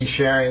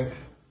sharing.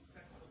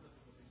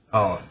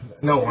 Oh,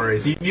 no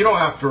worries. You don't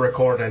have to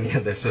record any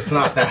of this. It's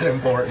not that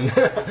important.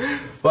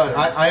 But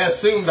I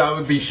assumed I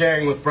would be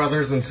sharing with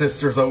brothers and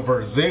sisters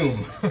over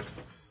Zoom.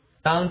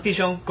 当弟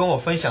兄跟我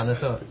分享的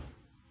时候，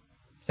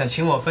想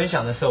请我分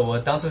享的时候，我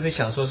当初是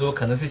想说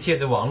可能是借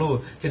着网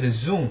络，借着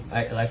Zoom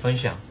来分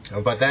享。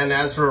But then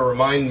Ezra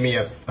reminded me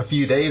a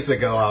few days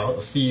ago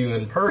I'll see you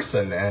in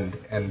person,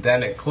 and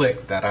then it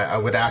clicked that I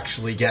would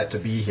actually get to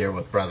be here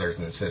with brothers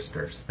and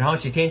sisters. 然后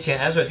几天前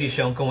Ezra 弟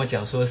兄跟我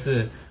讲说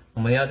是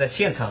我们要在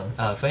现场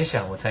分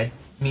享，我才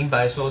明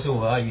白说是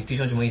我要与弟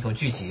兄姊妹一同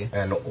聚集。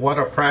And what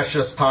a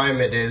precious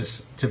time it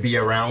is to be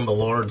around the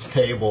Lord's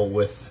table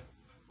with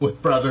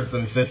brothers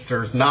and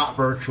sisters, not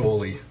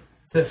virtually.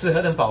 这是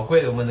何等宝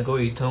贵的，我们能够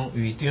与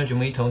弟兄姊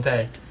妹一同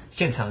在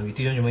现场与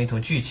弟兄姊妹一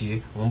同聚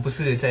集，我们不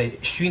是在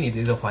虚拟的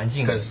一个环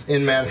境。Because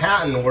in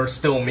Manhattan we're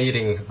still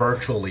meeting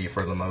virtually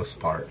for the most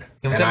part,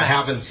 and I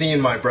haven't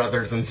seen my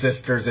brothers and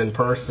sisters in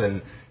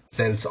person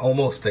since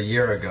almost a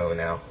year ago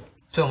now.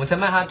 所以我们在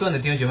曼哈顿的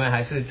弟兄姐妹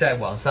还是在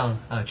网上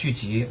聚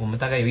集，我们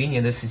大概有1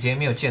年的时间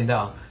没有见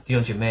到弟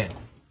兄姐妹。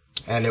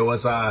And it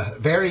was a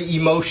very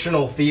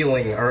emotional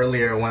feeling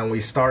earlier when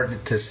we started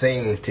to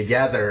sing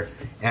together,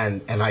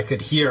 and I could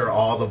hear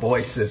all the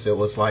voices. It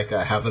was like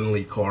a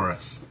heavenly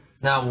chorus.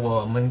 那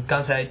我们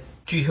刚才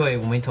聚会，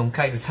我们一同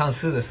开始唱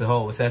诗的时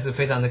候，我实在是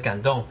非常的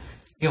感动，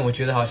因为我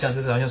觉得好像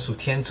这是好像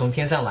从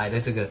天上来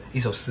的这个一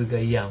首诗歌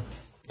一样。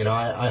You know,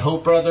 I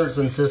hope brothers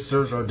and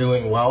sisters are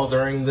doing well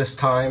during this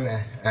time.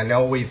 I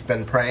know we've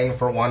been praying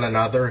for one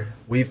another.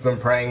 We've been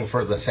praying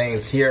for the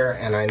saints here,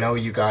 and I know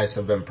you guys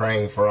have been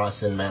praying for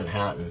us in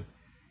Manhattan.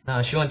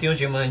 那希望弟兄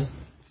姐妹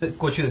们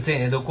过去的这1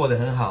年都过得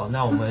很好。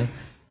那我们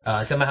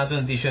在曼哈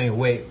顿的弟兄也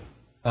为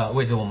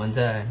着我们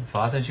在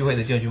法拉盛聚会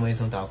的弟兄姐妹一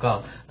同祷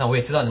告。那我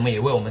也知道你们也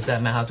为我们在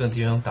曼哈顿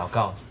弟兄祷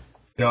告。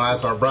You know,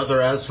 as our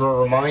brother Ezra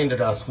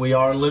reminded us, we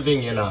are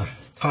living in a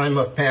time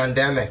of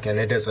pandemic, and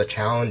it is a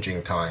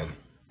challenging time.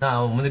 那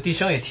我们的弟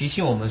兄也提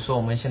醒我们说，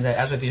我们现在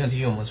Ezra弟兄提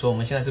醒我们说，我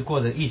们现在是过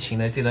着疫情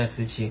的这段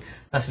时期，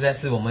那实在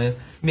是我们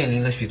面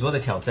临了许多的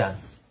挑战。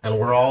And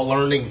we're all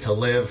learning to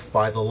live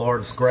by the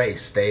Lord's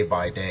grace day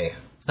by day.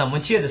 那我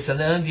们借着神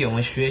的恩典，我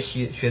们学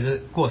着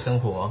过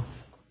生活。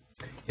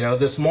You know,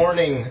 this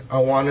morning I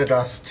wanted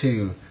us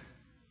to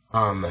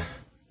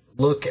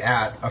look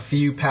at a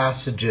few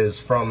passages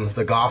from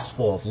the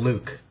Gospel of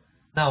Luke.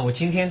 那我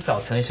今天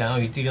早晨想要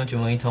与弟兄姐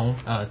妹一同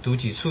读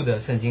几处的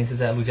圣经，是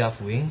在路加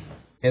福音。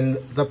In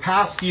the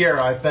past year,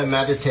 I've been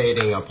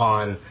meditating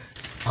upon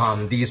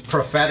these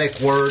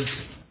prophetic words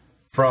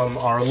from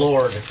our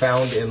Lord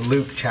found in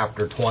Luke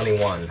chapter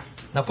 21.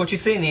 那过去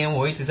这1年，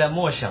我一直在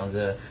默想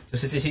着，就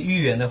是这些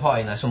预言的话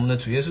语呢，是我们的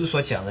主耶稣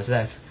所讲的，是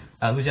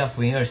在路加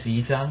福音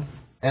21章。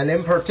And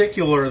in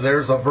particular,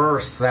 there's a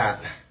verse that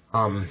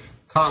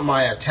caught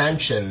my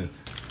attention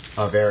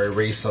very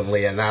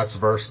recently, and that's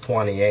verse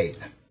 28.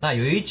 那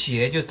有一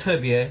节就特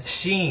别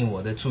吸引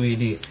我的注意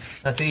力，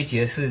那这一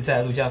节是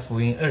在路加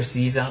福音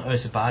21章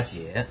28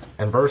节。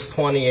And verse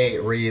 28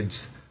 reads,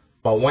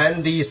 "But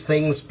when these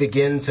things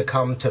begin to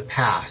come to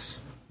pass,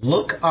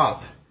 look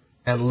up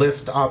and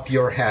lift up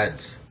your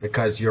heads,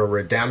 because your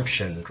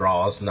redemption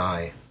draws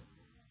nigh."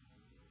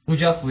 路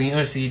加福音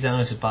21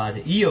章28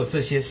节，一有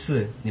这些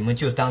事，你们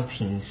就当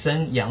挺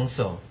身昂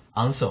首，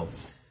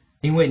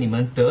因为你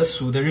们得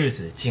赎的日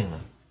子近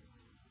了。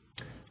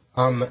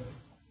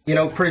You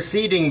know,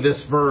 preceding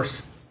this verse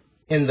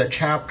in the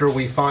chapter,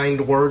 we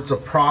find words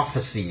of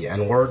prophecy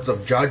and words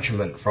of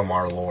judgment from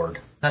our Lord.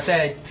 那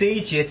在这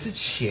一节之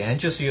前，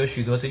就是有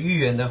许多是预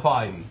言的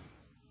话语。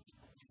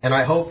And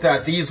I hope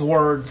that these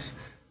words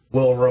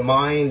will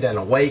remind and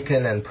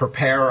awaken and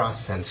prepare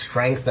us and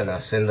strengthen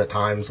us in the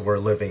times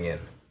we're living in.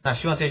 那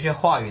希望这些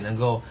话语能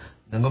够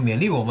勉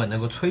励我们，能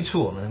够催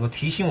促我们，能够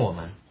提醒我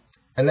们。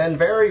And then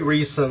very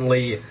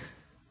recently,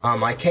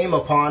 I came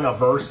upon a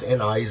verse in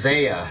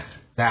Isaiah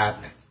that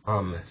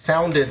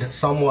sounded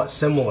somewhat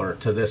similar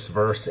to this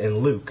verse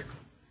in Luke.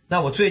 那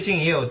我最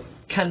近也有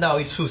看到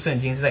一处圣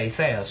经是在以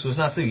赛亚书，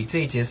那是与这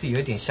一节是有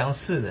一点相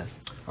似的。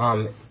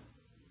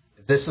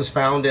This is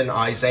found in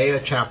Isaiah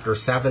chapter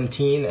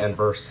 17 and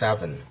verse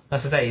 7. 那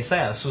是在以赛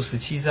亚书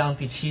17章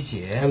第7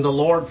节。And the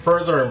Lord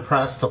further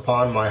impressed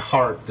upon my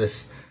heart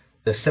this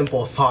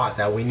simple thought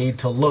that we need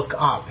to look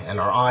up and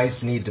our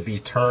eyes need to be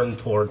turned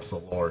towards the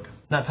Lord.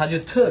 那他就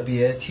特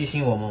别提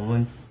醒我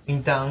们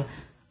应当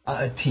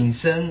挺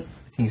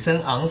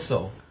身昂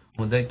首，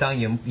我们的当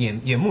眼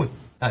目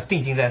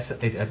定睛在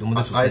我们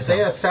的主身上。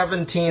Isaiah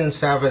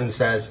 17:7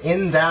 says,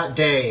 "In that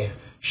day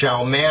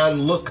shall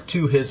man look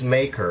to his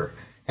Maker,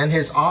 and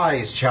his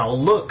eyes shall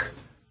look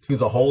to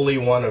the Holy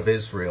One of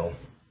Israel."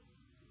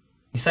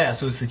 以赛亚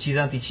书17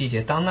章第7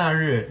节，当那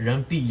日，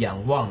人必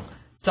仰望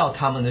造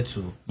他们的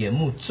主，眼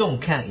目重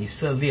看以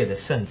色列的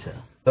圣者。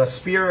The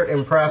Spirit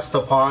impressed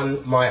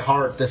upon my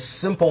heart this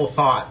simple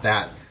thought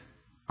that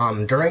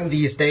during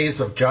these days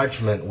of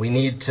judgment, we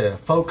need to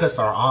focus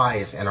our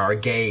eyes and our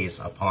gaze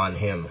upon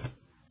Him.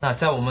 那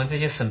在我们这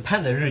些审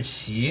判的日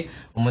期，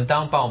我们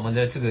当把我们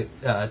的这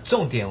个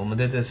重点，我们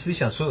的这思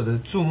想所有的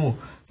注目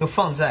都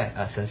放在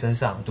神身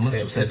上，我们的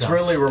主身 It's 上。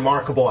 really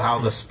remarkable how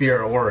the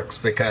Spirit works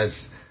because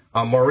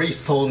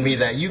Maurice told me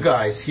that you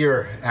guys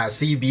here at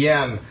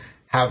CBM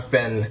have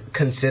been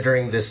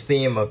considering this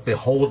theme of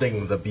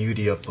beholding the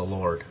beauty of the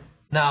Lord.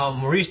 那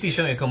Maurice 弟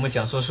兄也跟我们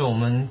讲说，是我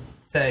们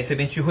在这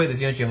边聚会的弟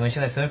兄姐妹，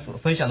现在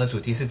分享的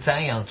主题是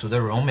瞻仰主的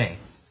荣美。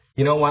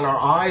You know, when our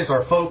eyes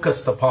are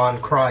focused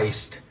upon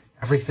Christ,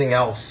 everything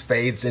else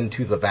fades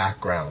into the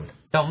background.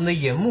 当我们的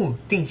眼目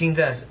定睛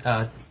在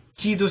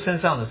基督身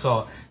上的时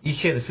候，一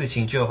切的事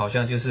情就好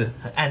像就是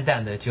很暗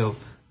淡的就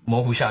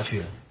模糊下去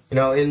了。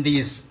You know, in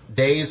these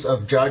days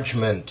of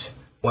judgment,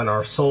 when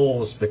our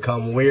souls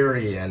become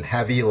weary and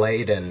heavy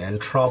laden and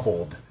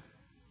troubled,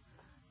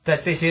 在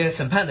这些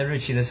审判的日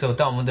期的时候，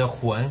当我们的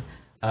魂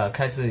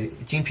开始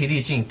精疲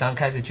力尽，当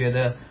开始觉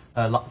得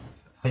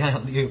好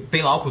像有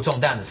背劳苦重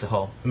担的时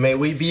候， may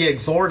we be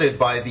exhorted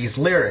by these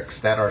lyrics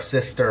that our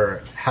sister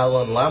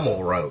Helen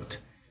Lemmel wrote.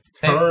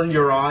 Turn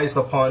your eyes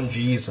upon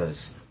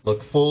Jesus,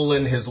 look full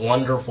in his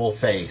wonderful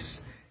face,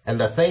 and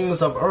the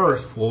things of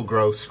earth will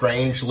grow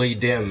strangely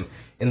dim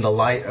in the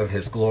light of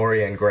his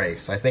glory and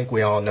grace. I think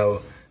we all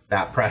know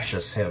that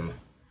precious hymn.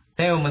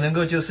 但愿我们能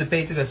够就是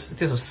被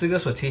这首诗歌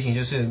所提醒，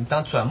就是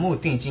当转目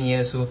定睛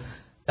耶稣，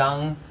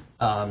当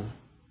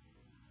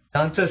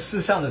这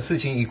世上的事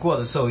情已过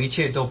的时候，一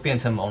切都变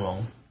成朦胧。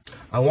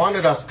 I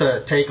wanted us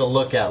to take a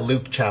look at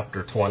Luke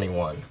chapter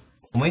 21.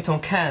 我们一同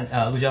看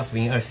路加福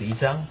音21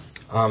章。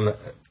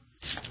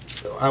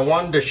I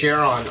wanted to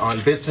share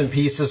on bits and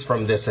pieces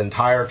from this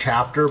entire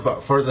chapter,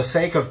 but for the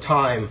sake of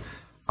time,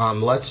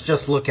 let's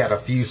just look at a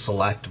few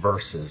select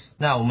verses.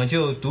 那我们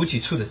就读几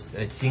处的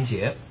经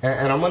节。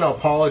And I'm going to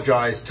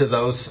apologize to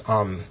those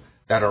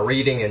that are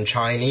reading in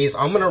Chinese.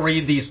 I'm going to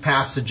read these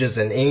passages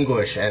in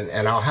English,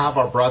 and I'll have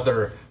our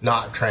brother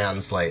not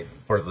translate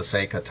for the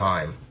sake of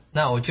time.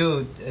 那我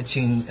就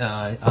请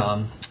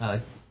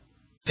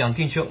讲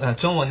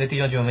中文的弟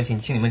兄姐妹们，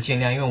请你们见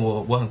谅，因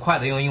为我很快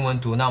的用英文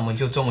读，那我们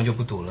就中文就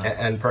不读了。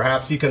And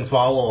perhaps you can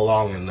follow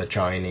along in the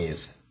Chinese.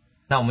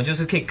 那我们就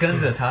是可以跟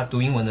着他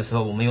读英文的时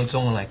候，我们用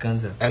中文来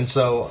跟着。And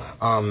so,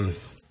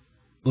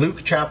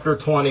 Luke chapter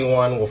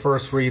 21, we'll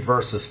first read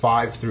verses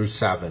 5 through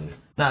 7.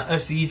 那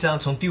21章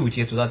从第5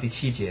节读到第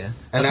7节，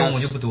那中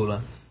文就不读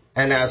了。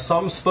And as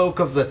some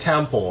spoke of the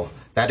temple,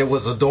 that it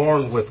was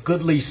adorned with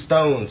goodly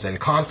stones and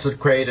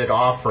consecrated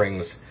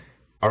offerings,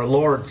 our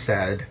Lord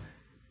said,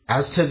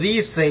 As to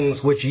these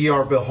things which ye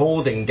are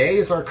beholding,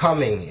 days are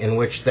coming in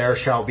which there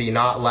shall be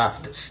not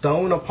left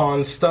stone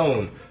upon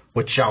stone,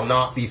 which shall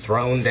not be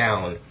thrown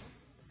down.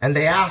 And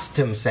they asked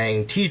him,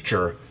 saying,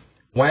 Teacher,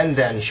 when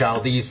then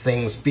shall these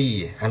things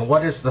be? And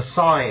what is the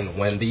sign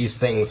when these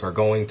things are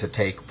going to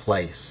take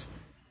place?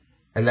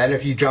 And then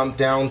if you jump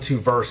down to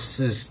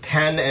verses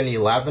 10 and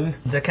 11.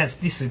 你再看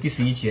第10、第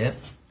11节。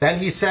 Then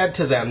he said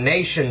to them,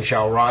 Nation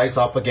shall rise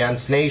up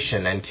against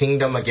nation, and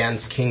kingdom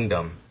against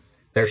kingdom.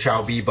 There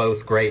shall be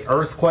both great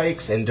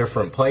earthquakes in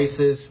different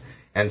places,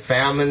 and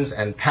famines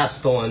and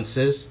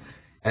pestilences,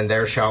 and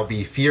there shall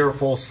be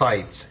fearful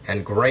sights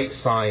and great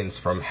signs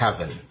from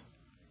heaven.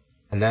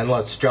 And then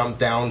let's jump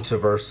down to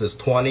verses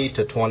 20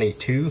 to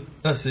 22.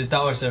 20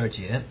到22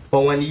节。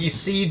 But when ye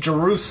see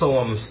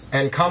Jerusalem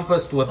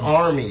encompassed with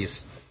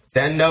armies,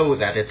 then know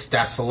that its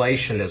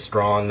desolation is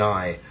drawn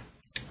nigh.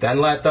 Then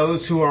let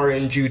those who are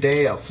in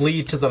Judea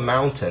flee to the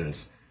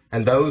mountains,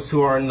 and those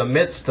who are in the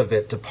midst of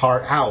it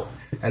depart out,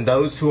 and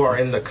those who are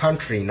in the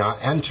country not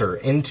enter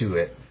into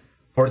it.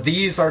 For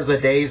these are the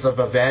days of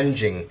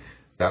avenging,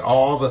 that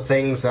all the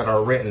things that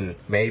are written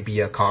may be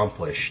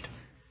accomplished.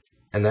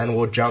 And then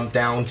we'll jump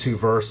down to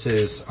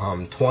verses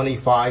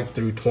 25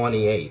 through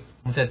 28.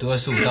 我们再读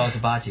25到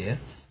28节。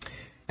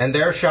 And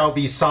there shall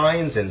be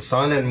signs in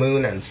sun and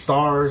moon and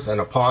stars,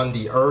 and upon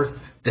the earth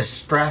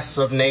distress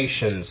of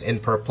nations in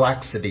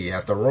perplexity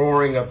at the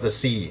roaring of the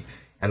sea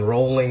and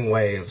rolling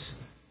waves.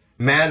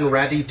 Men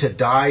ready to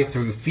die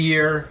through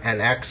fear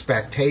and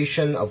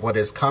expectation of what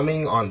is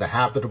coming on the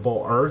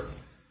habitable earth,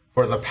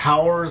 for the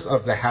powers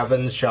of the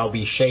heavens shall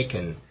be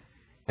shaken.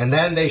 And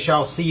then they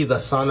shall see the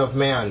Son of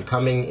Man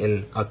coming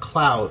in a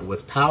cloud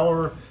with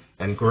power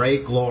and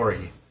great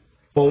glory.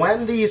 But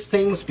when these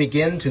things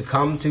begin to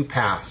come to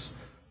pass,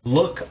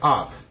 look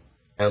up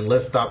and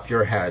lift up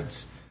your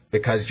heads,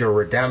 because your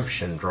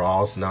redemption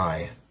draws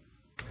nigh.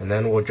 And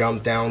then we'll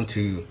jump down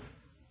to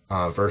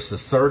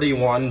verses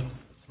 31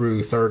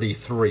 through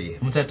 33.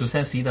 我们再读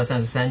31到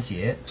33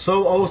节。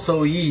 So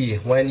also ye,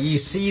 when ye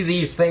see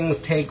these things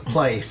take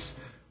place,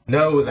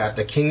 know that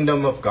the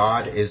kingdom of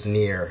God is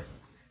near.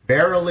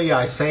 Verily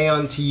I say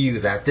unto you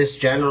that this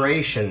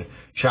generation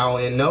shall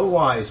in no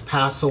wise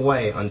pass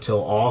away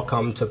until all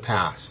come to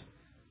pass.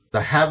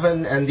 The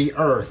heaven and the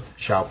earth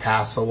shall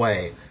pass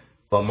away,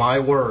 but my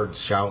words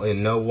shall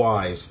in no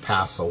wise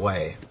pass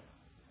away.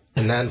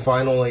 And then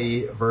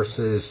finally,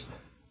 verses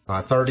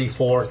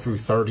 34 through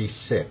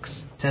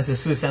 36.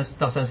 34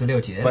到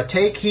36节。 But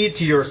take heed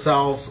to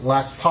yourselves,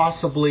 lest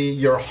possibly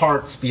your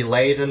hearts be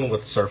laden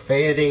with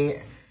surfeiting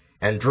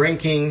and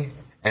drinking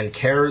and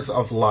cares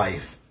of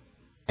life,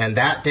 and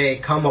that day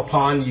come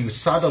upon you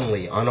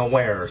suddenly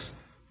unawares.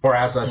 For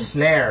as a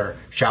snare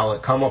shall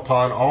it come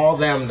upon all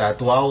them that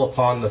dwell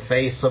upon the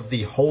face of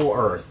the whole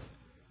earth.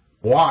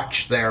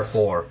 Watch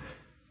therefore,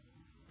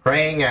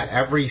 praying at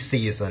every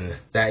season,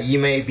 that ye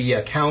may be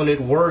accounted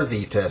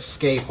worthy to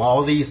escape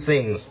all these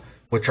things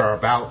which are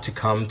about to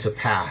come to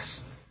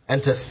pass,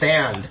 and to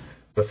stand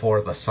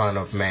before the Son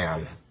of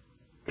Man.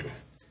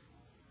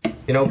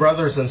 You know,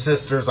 brothers and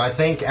sisters, I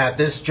think at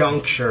this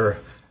juncture,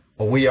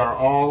 we are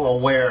all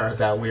aware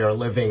that we are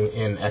living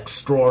in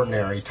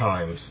extraordinary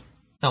times.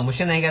 那我们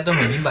现在应该都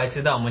很明白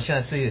知道，我们现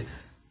在是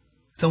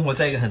生活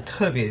在一个很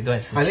特别的一段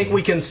时 I think 期。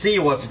 we can see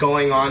what's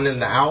going on in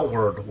the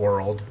outward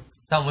world.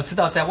 那我们知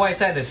道在外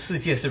在的世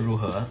界是如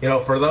何。 You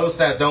know, for those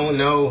that don't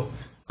know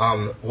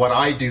what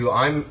I do,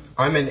 I'm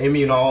an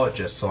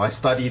immunologist, so I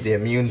study the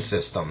immune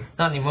system.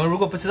 那你们如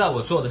果不知道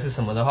我做的是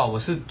什么的话，我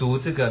是读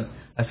这个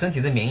身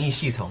体的免疫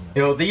系统的。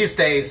 You know, these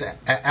days,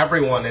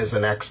 everyone is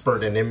an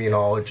expert in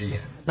immunology.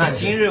 那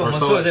今日我 Or 们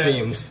so 所有 it 的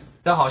人 seems.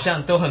 都好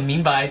像都很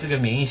明白这个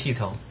免疫系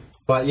统。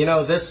 But you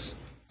know, this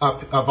a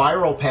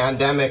viral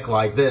pandemic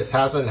like this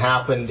hasn't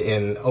happened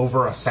in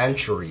over a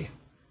century.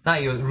 那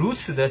有如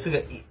此的这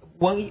个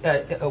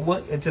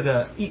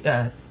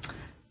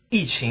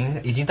疫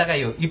情，已经大概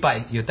有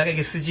大概一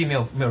个世纪没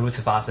有如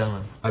此发生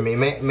了。 I mean,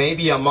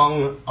 maybe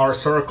among our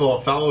circle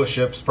of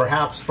fellowships,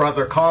 perhaps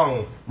Brother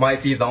Kong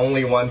might be the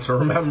only one to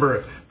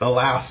remember the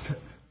last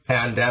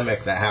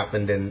pandemic that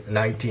happened in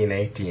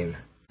 1918.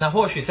 那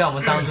或许在我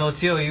们当中，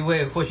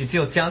或许只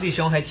有江弟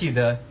兄还记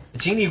得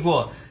经历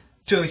过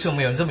最后一次我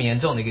们有这么严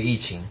重的一个疫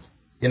情。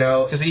 You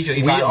know, 就是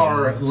1918 we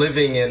are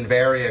living in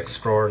very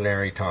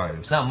extraordinary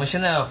times. 那我们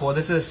现在活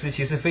的这个时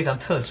期是非常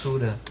特殊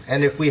的。 And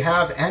if we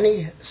have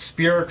any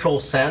spiritual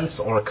sense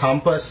or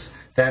compass,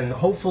 then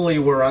hopefully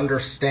we're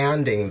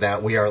understanding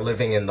that we are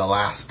living in the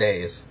last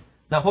days.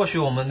 那或许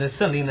我们的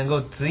圣灵能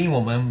够指引我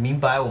们明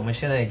白，我们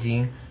现在已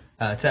经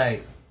在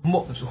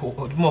末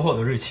后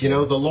的日期。 You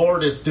know, the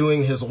Lord is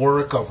doing His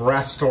work of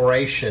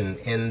restoration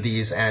in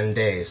these end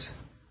days.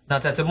 那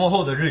在这末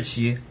后的日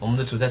期，我们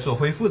的主在做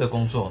恢复的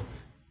工作。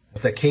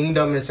 The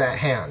kingdom is at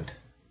hand.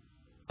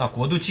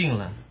 国度近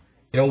了。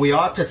 You know, we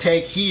ought to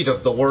take heed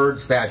of the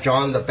words that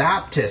John the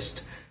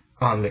Baptist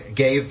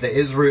gave the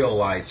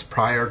Israelites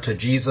prior to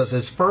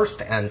Jesus'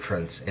 first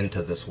entrance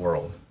into this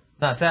world.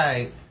 那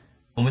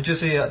我们就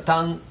是要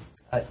当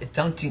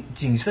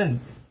谨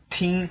慎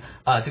听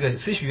这个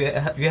施洗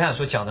约翰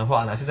所讲的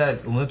话呢，是在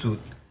我们的主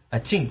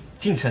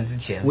进城之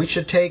前。 We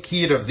should take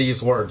heed of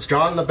these words.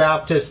 John the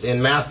Baptist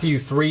in Matthew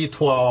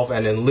 3:12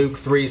 and in Luke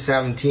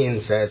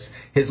 3:17 says,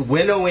 "His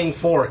winnowing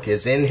fork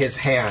is in his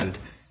hand,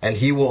 and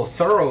he will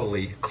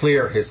thoroughly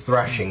clear his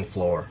threshing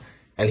floor,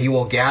 and he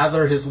will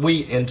gather his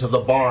wheat into the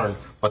barn,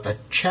 but the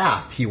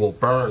chaff he will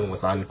burn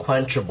with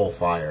unquenchable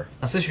fire."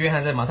 那施洗约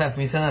翰在马太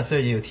福音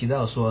3:42也有提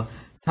到说，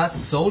他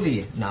手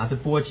里拿着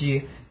簸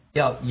箕，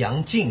要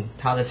扬尽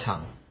他的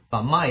场，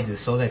把麦子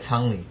收在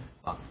仓里，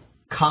把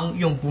糠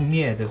用不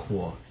灭的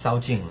火烧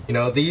尽了。 You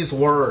know, these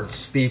words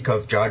speak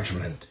of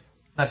judgment.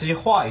 那这些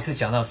话语是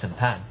讲到审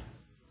判。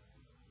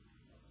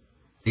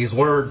 These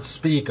words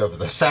speak of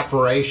the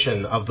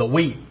separation of the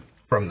wheat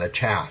from the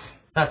chaff,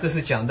 那这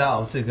是讲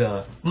到这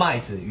个麦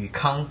子与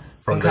糠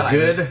分 from 开 the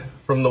来的， good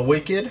from the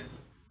wicked,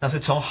 那是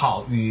从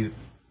好与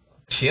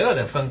邪恶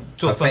的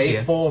做 the 分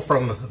别， faithful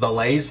from the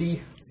lazy,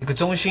 一个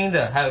忠心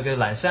的，还有一个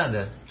懒散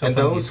的做 and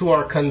分 those 别。 who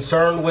are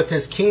concerned with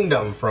his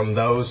kingdom from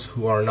those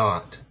who are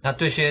not. 那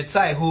对些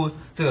在乎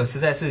这个实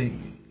在是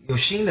有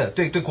心的，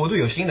对国度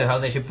有心的，还有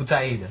那些不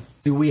在意的。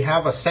 Do we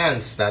have a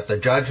sense that the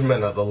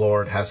judgment of the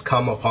Lord has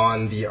come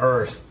upon the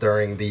earth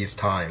during these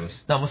times?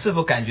 那我们是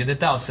否感觉得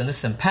到神的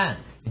审判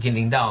已经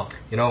临到？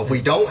 You know, if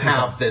we don't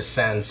have this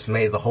sense,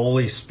 may the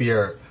Holy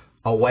Spirit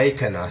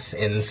awaken us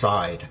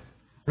inside.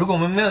 如果我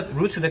们没有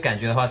如此的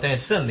感觉的话，但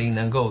是圣灵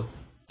能够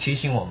提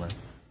醒我们。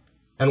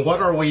 And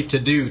what are we to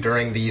do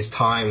during these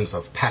times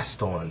of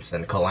pestilence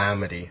and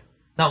calamity?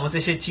 那我们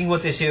经过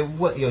这些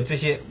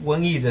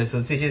瘟疫的时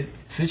候，这些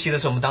时期的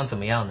时候，我们当怎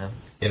么样呢？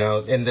 You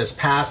know, in this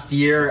past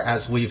year,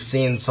 as we've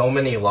seen so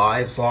many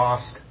lives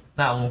lost,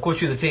 那我们过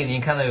去的这一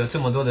年看到有这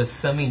么多的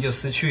生命就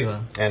失去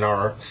了， and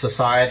our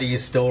societies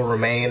still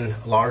remain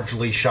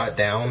largely shut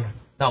down,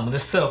 那我们的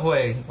社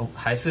会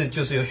还是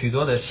就是有许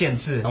多的限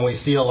制， and we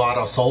see a lot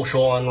of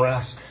social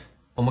unrest,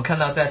 我们看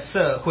到在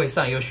社会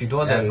上有许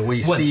多的 and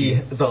we 问 see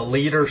题， the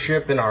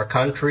leadership in our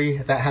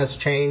country that has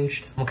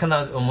changed. 我们看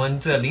到我们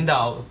这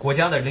国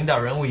家的领导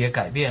人物也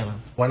改变了。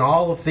 When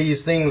all of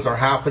these things are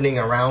happening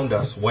around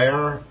us,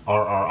 where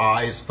are our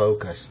eyes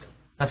focused?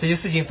 那这些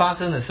事情发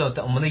生的时候，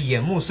我们的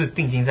眼目是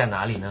定睛在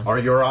哪里呢？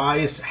 Are your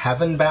eyes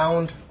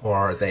heaven-bound or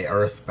are they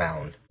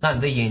earth-bound? 那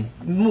你的眼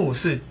目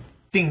是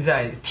定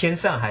在天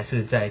上还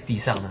是在地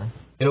上呢？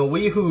 You know,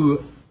 we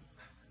who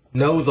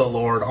know the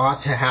Lord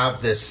ought to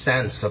have this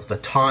sense of the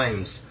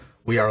times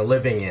we are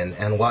living in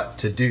and what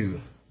to do.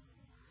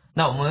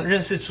 那我们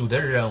认识主的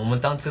人，我们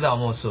当知道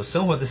我们所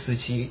生活的时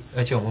期，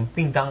而且我们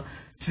并当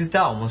知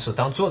道我们所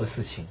当做的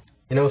事情。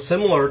 You know,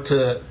 similar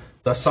to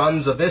the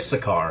sons of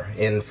Issachar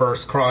in 1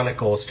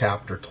 Chronicles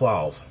chapter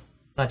 12.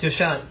 那就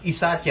像以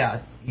撒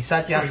迦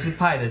支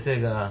派的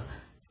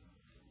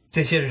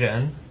这些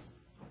人，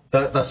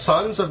 The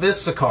sons of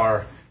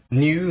Issachar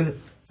knew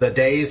the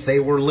days they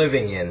were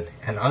living in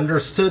and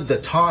understood the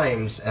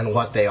times and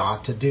what they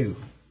ought to do.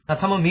 那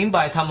他们明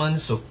白他们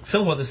所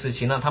生活的事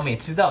情，那他们也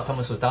知道他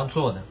们所当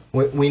做的。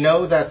We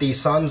know that the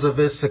sons of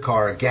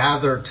Issachar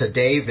gathered to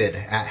David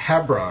at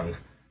Hebron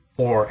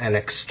for an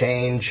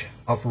exchange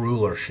of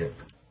rulership.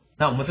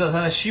 那我们知道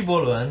他在希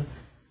伯伦，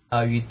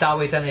与大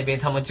卫在那边，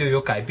他们就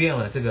有改变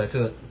了这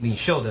个领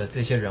袖的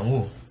这些人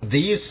物。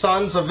These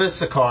sons of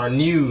Issachar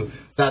knew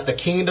that the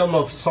kingdom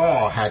of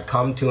Saul had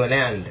come to an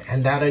end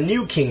and that a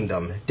new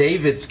kingdom,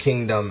 David's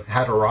kingdom,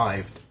 had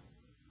arrived.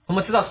 我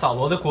们知道扫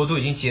罗的国度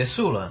已经结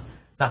束了，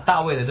那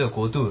大卫的这个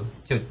国度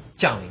就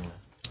降临了。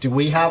Do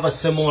we have a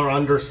similar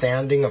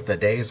understanding of the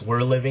days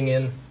we're living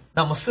in?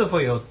 那我们是否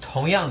有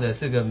同样的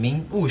这个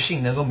悟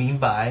性，能够明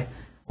白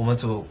我们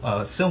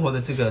生活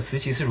的这个时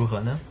期是如何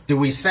呢？ Do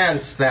we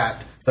sense that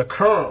the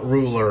current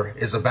ruler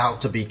is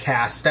about to be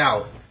cast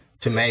out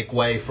to make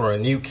way for a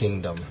new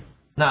kingdom?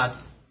 那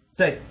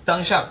在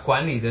当下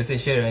管理的这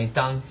些人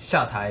当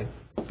下台，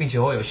并且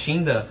会有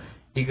新的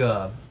一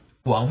个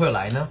王会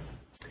来呢？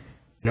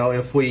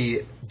 If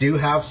we do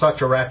have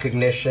such a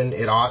recognition,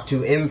 it ought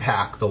to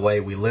impact the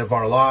way we live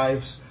our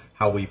lives,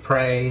 how we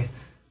pray,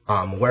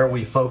 where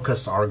we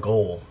focus our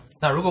goal.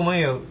 那如果我们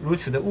有如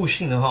此的悟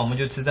性的话，我们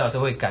就知道这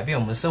会改变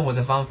我们生活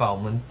的方法，我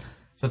们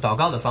所祷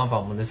告的方法，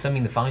我们的生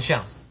命的方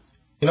向。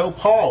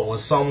Paul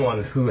was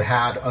someone who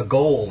had a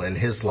goal in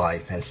his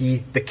life, and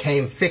he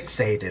became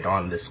fixated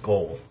on this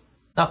goal.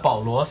 那保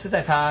罗是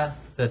在他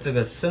的这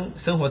个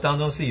生活当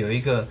中是有一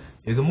个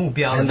目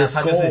标的， And 那 this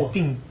他就是 goal-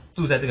 定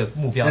住在这个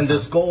目标 And 上。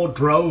 this goal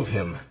drove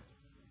him.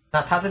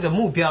 那他这个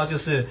目标就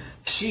是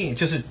吸引，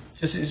就是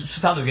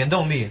他的原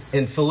动力。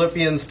 In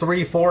Philippians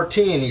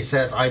 3:14, he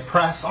says, I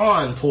press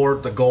on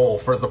toward the goal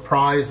for the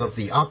prize of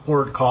the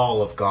upward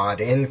call of God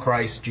in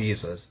Christ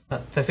Jesus. 那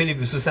在腓立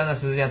比书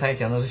3:14他也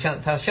讲到说，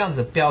他向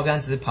着标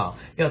杆直跑，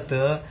要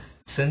得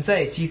神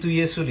在基督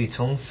耶稣里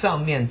从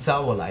上面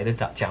招我来的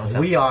奖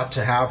赏。 We ought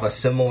to have a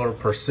similar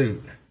pursuit.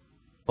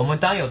 我们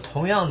当有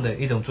同样的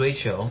一种追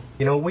求。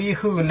 We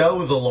who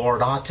know the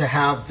Lord ought to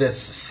have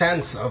this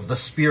sense of the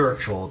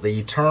spiritual, the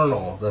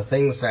eternal, the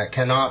things that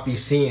cannot be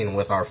seen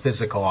with our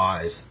physical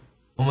eyes.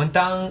 我们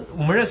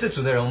认识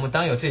主的人，我们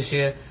当有这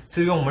些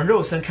是用我们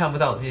肉身看不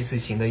到的这些事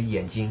情的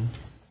眼睛。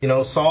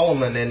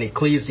Solomon in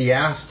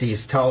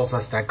Ecclesiastes tells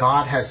us that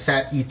God has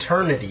set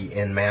eternity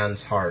in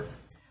man's heart.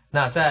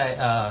 那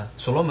在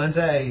所罗门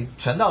在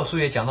传道书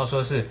也讲到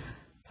说是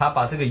他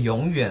把这个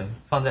永远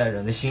放在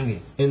人的心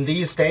里。 In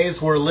these days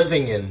we're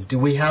living in, do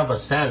we have a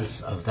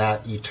sense of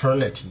that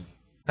eternity?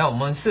 那我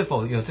们是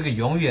否有这个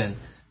永远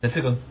的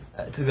这个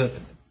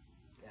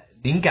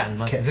灵感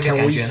吗？这个 Can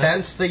感 we 觉呢？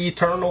 sense the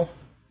eternal?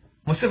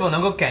 我们是否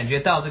能够感觉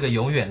到这个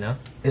永远呢？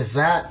 Is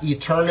that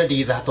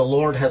eternity that the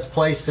Lord has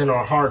placed in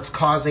our hearts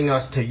causing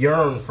us to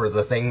yearn for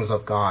the things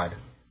of God?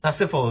 那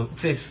是否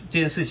这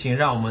件事情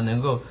让我们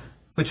能够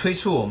会催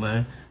促我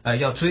们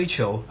要追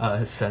求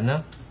神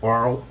呢？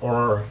 Or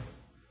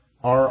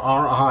are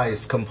our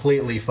eyes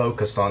completely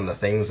focused on the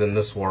things in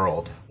this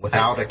world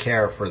without a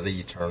care for the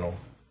eternal?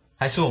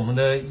 还是我们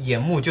的眼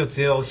目就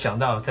只有想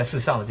到在世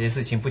上的这些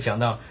事情，不想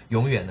到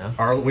永远呢？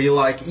 Are we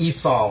like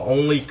Esau,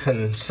 only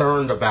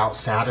concerned about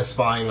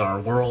satisfying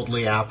our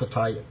worldly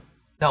appetite?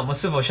 那我们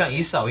是否像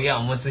以扫一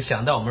样，我们只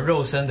想到我们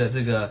肉身的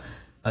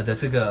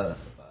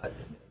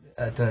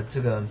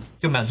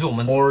就满足我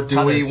们 Or do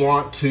他 we 的？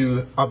 want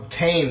to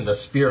obtain the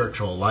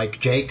spiritual like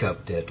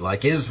Jacob did,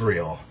 like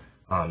Israel,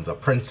 the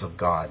Prince of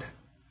God?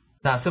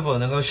 那是否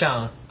能够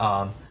像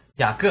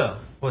雅各，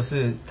或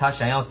是他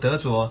想要得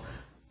着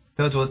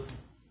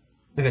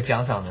那个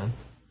奖赏呢？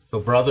 So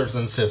brothers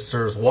and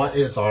sisters, what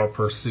is our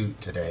pursuit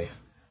today?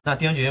 那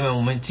弟兄姐妹们，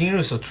我们今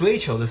日所追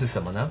求的是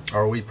什么呢？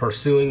 Are we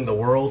pursuing the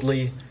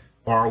worldly,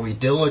 or are we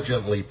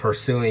diligently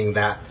pursuing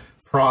that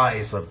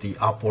prize of the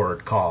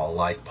upward call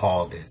like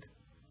Paul did?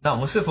 那我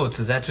们是否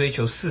只在追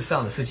求世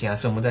上的事情，还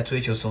是我们在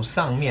追求从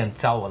上面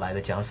招我来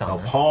的奖赏 Now,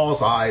 呢？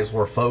 Paul's eyes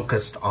were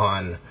focused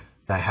on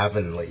the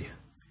heavenly.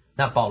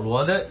 那保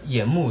罗的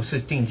眼目是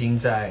定睛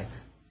在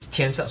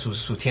天上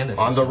属天的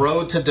事 On the 情。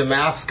 road to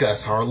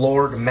Damascus, our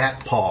Lord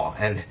met Paul,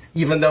 and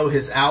even though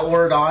his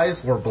outward eyes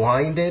were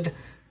blinded,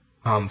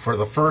 for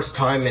the first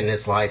time in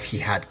his life, he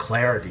had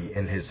clarity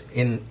in his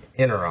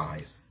inner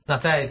eyes. 那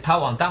在他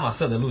往大马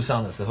色的路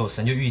上的时候，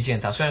神就遇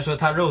见他。虽然说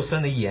他肉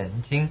身的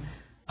眼睛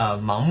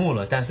盲目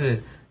了，但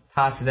是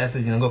他实在是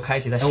能够开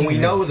启他 And 心 we 里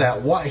know 面。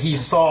 that what he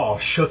saw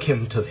shook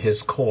him to his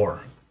core.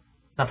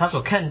 那他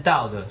所看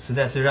到的，实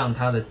在是让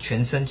他的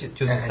全身就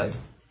是在 And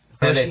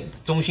核心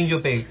中心就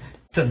被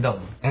震动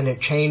了， And it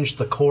changed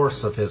the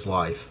course of his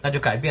life. 那就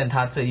改变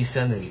他这一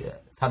生的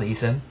他的一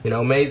生。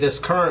May this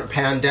current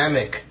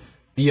pandemic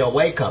be a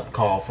wake-up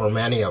call for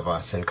many of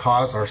us and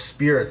cause our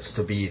spirits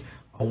to be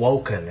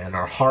awoken and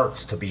our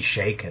hearts to be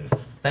shaken.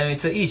 但因为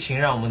这疫情，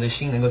让我们的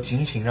心能够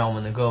警醒，让我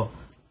们能够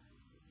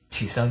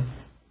起身。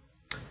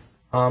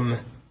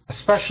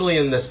Especially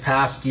in this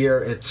past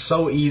year, it's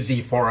so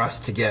easy for us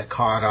to get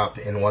caught up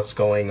in what's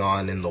going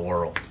on in the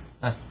world.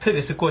 那特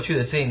别是过去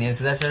的这一年，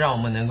实在是让我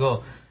们能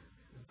够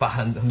把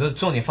很多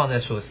重点放在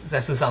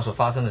在世上所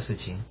发生的事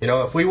情。You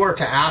know, if we were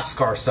to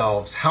ask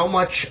ourselves how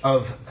much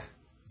of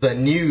the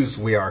news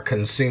we are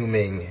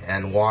consuming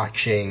and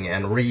watching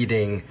and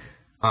reading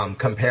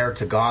compared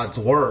to God's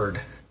word,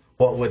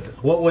 what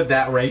would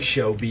that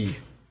ratio be?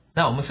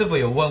 那我们是否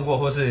有问过，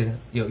或是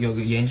有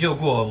研究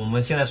过，我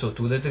们现在所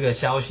读的这个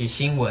消息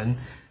新闻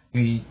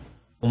与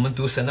我们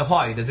读神的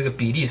话语的这个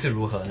比例是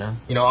如何呢？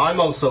 You know,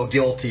 I'm also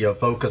guilty of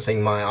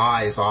focusing my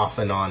eyes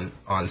often on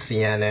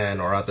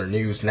CNN or other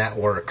news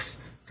networks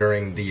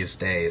during these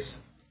days.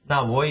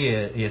 那我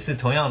也是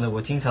同样的，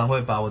我经常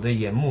会把我的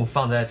眼目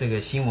放在这个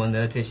新闻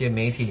的这些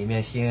媒体里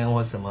面，CNN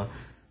或什么，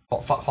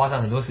花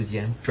上很多时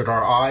间。Should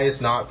our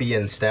eyes not be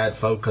instead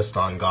focused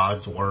on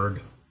God's word?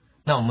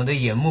 那我们的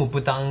眼目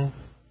不当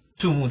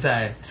注目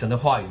在神的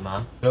话语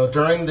吗？ You know,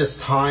 during this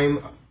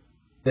time,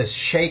 this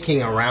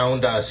shaking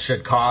around us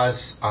should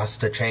cause us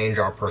to change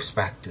our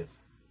perspective.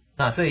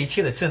 那这一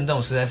切的震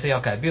动实在是要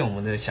改变我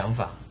们的想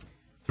法。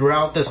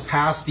Throughout this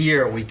past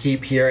year, we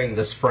keep hearing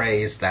this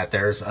phrase that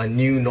there's a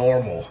new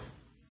normal.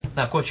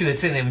 那过去的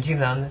这年，我们经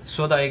常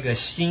说到一个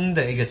新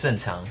的一个正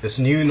常。This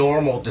new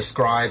normal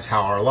describes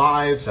how our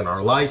lives and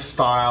our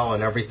lifestyle and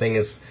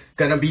everything is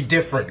going to be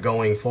different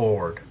going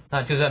forward.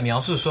 那就在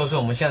描述说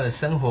我们现在的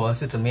生活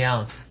是怎么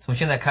样，从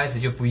现在开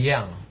始就不一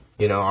样了。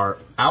You know, our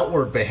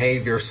outward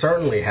behavior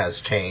certainly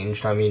has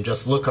changed. I mean,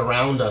 just look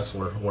around us.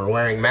 We're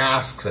wearing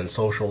masks and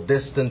social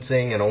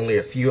distancing, and only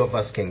a few of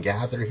us can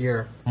gather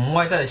here. 我们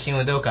外在的行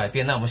为都有改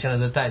变，那我们现在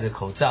都戴着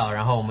口罩，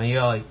然后我们又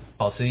要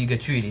保持一个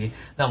距离，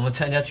那我们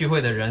参加聚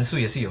会的人数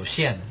也是有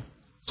限的。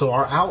So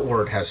our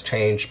outward has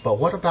changed, but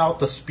what about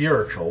the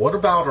spiritual? What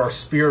about our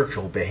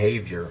spiritual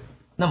behavior?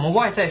 那我们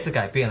外在是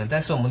改变了，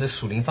但是我们的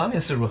属灵方面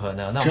是如何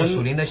呢？那我们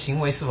属灵的行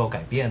为是否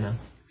改变呢？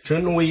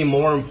 Shouldn't we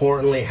more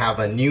importantly have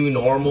a new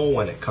normal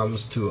when it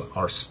comes to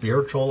our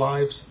spiritual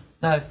lives?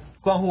 那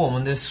关乎我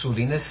们的属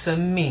灵的生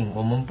命，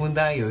我们不应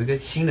该有一个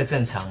新的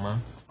正常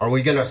吗？ Are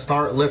we going to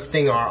start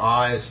lifting our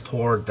eyes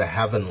toward the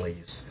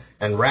heavenlies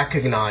and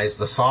recognize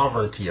the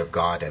sovereignty of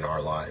God in our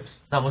lives?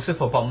 那我们是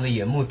否把我们的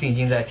眼目定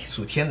睛在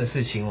属天的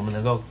事情，我们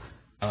能够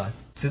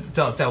知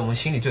道在我们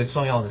心里最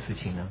重要的事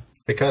情呢？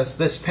 Because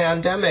this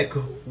pandemic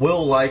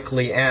will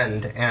likely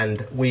end,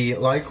 and we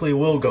likely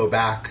will go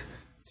back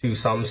to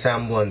some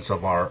semblance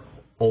of our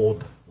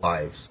old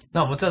lives.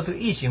 那我们知道这个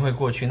疫情会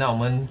过去，那我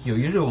们有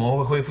一日我们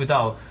会恢复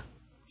到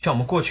像我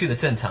们过去的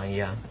正常一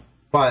样。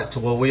But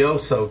will we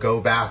also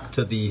go back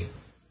to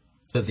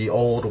the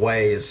old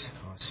ways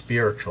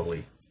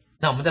spiritually?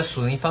 那我们在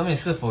属灵方面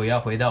是否也要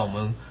回到我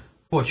们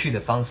过去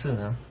的方式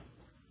呢？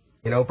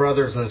 You know,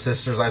 brothers and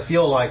sisters, I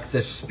feel like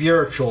this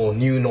spiritual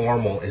new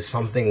normal is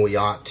something we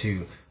ought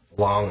to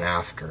long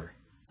after.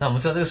 那我们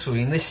知道这个属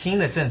灵的新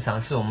的正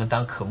常是我们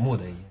当渴慕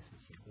的一件事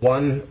情。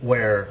One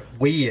where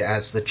we,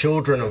 as the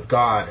children of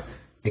God,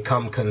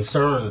 become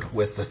concerned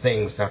with the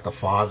things that the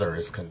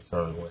Father is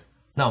concerned with.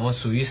 那我们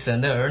属于神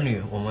的儿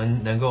女，我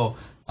们能够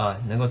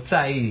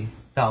在意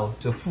到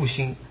就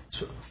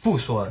父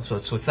所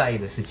在意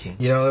的事情。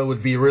You know, it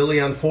would be really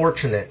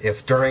unfortunate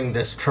if during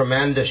this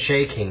tremendous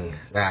shaking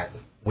that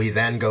we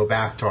then go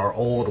back to our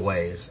old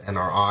ways and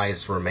our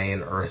eyes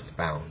remain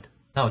earthbound.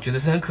 那我觉得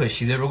是很可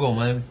惜的，如果我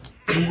们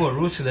经过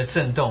如此的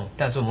震动，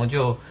但是我们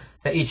就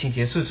在疫情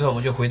结束之后，我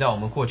们就回到我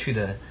们过去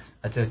的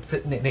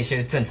那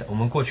些正常，我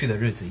们过去的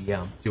日子一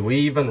样。Do we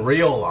even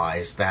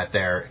realize that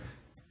there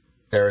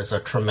is a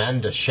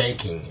tremendous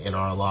shaking in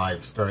our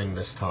lives during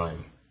this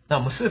time? 那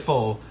我们是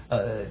否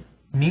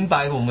明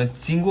白我们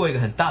经过一个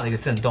很大的一个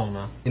震动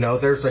呢？ You know,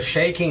 there's a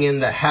shaking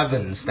in the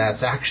heavens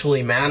that's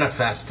actually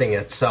manifesting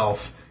itself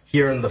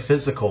here in the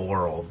physical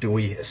world. Do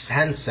we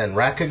sense and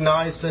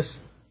recognize this?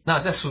 那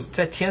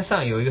在天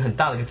上有一个很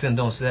大的一个震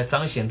动，是在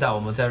彰显在我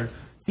们在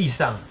地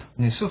上，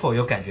你是否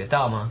有感觉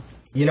到吗？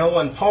 You know,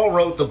 when Paul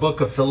wrote the book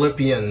of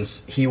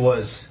Philippians, he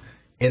was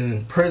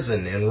in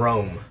prison in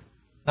Rome.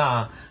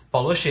 那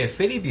保罗写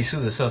腓立比书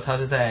的时候，他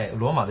是在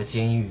罗马的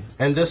监狱。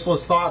 And this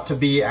was thought to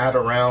be at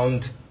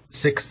around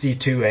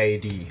 62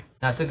 AD.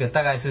 那这个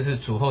大概是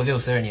主后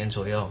62年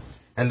左右。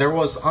 And there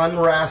was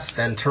unrest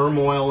and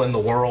turmoil in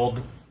the world,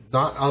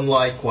 not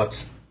unlike what's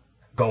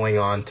going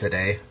on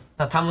today.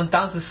 那他们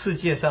当时世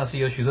界上是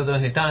有许多的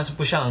问题，当然是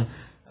不像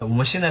我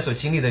们现在所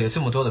经历的有这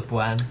么多的不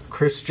安。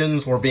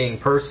 Christians were being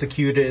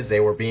persecuted,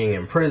 they were being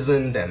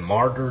imprisoned and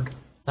martyred.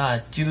 那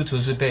基督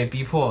徒是被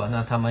逼迫，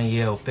那他们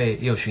也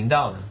有寻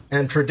到的。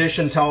 And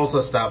tradition tells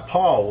us that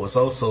Paul was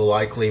also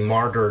likely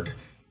martyred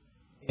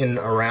in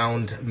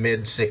around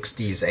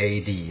mid-60s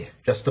AD,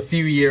 just a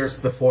few years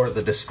before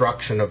the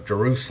destruction of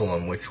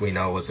Jerusalem, which we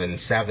know was in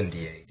 70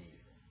 AD.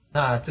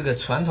 那这个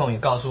传统也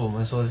告诉我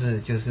们说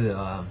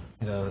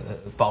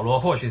保罗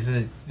或许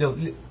是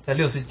在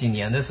60几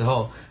年的时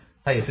候，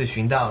他也是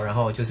寻到，然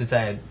后就是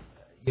在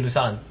耶路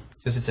撒冷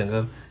就是整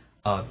个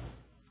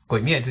毁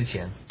灭之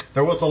前。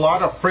 There was a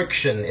lot of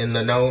friction in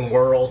the known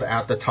world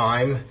at the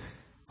time.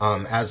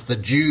 as the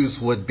Jews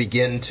would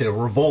begin to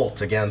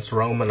revolt against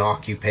Roman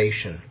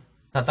occupation.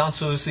 那当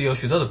初是有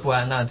许多的不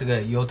安，那这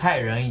个犹太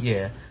人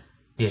也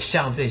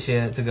向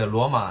这个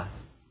罗马，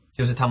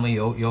就是他们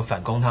有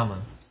反攻他们。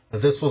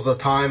This was a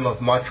time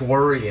of much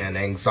worry and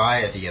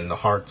anxiety in the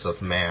hearts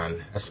of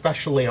man,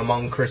 especially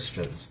among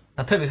Christians.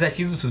 那特别是在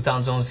基督徒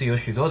当中是有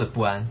许多的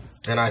不安。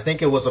And I think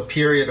it was a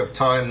period of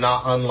time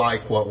not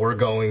unlike what we're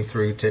going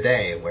through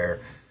today, where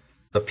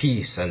the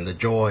peace and the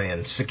joy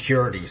and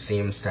security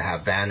seems to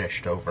have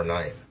vanished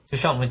overnight. 就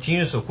像我们今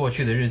日所过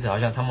去的日子，好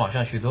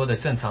像许多的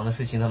正常的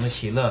事情，他们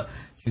喜乐，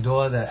许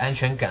多的安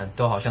全感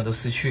都好像都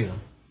失去了。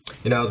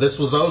You know, this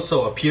was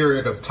also a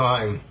period of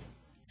time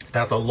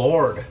that the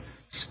Lord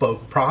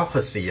spoke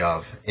prophecy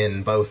of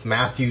in both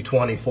Matthew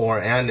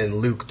 24 and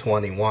in Luke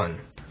 21.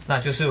 那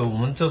就是我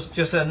们就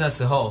是那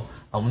时候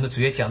我们的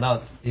主也讲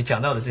到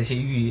的这些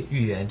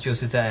预言，就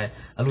是在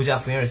路加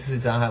福音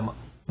24章，还有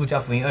路加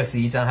福音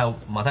21章，还有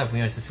马太福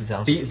音24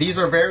章。These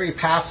are very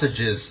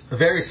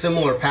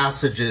similar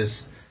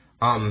passages.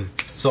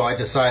 So I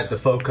decided to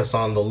focus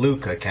on the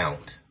Luke account.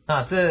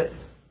 那这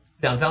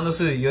两章都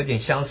是有点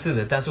相似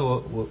的，但是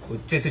我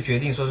这次决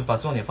定说是把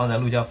重点放在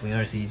路加福音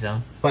21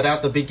章。But at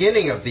the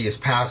beginning of these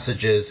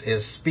passages,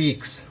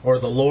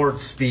 the Lord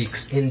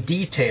speaks in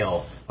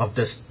detail of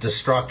this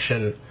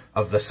destruction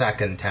of the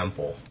second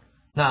temple.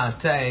 那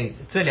在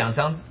这两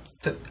章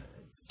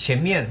前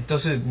面都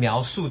是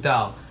描述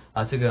到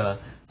这个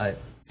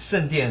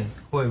圣殿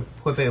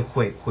会被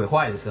毁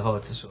坏的时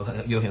候，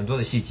有很多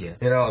的细节。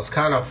You know, it's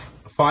kind of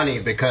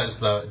funny because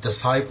the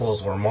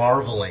disciples were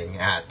marveling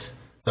at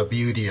the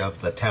beauty of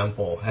the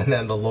temple, and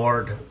then the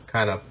Lord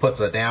kind of puts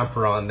a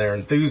damper on their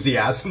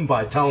enthusiasm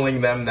by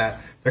telling them that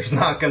there's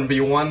not going to be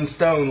one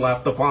stone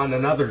left upon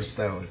another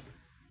stone.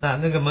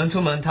 那个门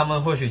徒们，他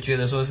们或许觉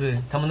得说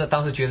是，他们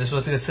当时觉得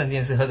说这个圣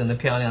殿是何等的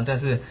漂亮，但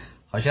是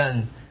好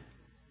像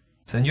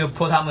神就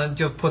泼他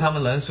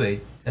们冷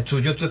水，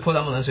主就泼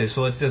他们冷水，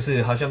说这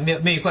是好像没有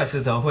一块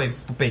石头会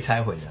不被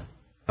拆毁的。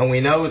And we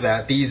know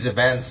that these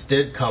events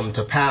did come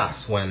to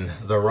pass when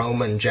the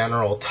Roman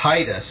general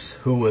Titus,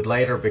 who would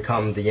later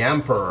become the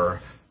emperor,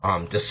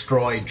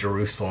 destroyed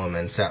Jerusalem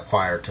and set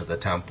fire to the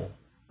temple.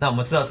 那我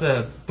们知道，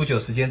这不久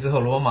时间之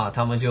后，罗马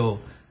他们就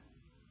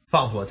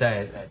放火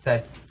在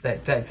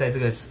这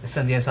个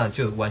圣殿上，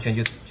就完全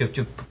就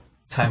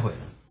拆毁了。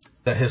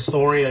The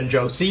historian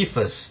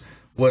Josephus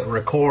would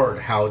record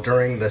how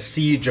during the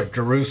siege of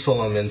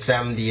Jerusalem in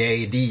 70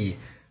 AD,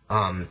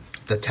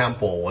 the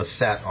temple was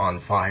set on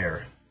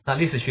fire. 那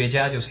历史学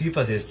家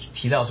Josephus也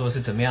提到说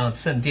是怎么样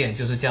圣殿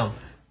就是这样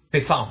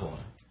被放火了。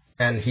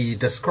And he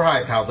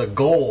described how the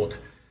gold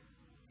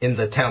in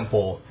the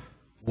temple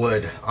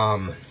would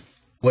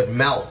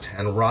melt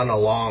and run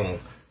along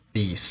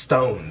the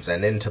stones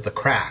and into the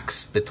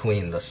cracks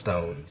between the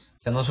stones.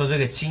 讲到说这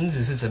个金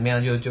子是怎么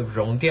样就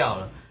融掉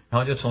了，然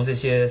后就从这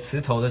些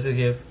石头的这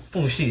些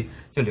缝隙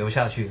就流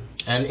下去。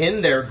And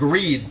in their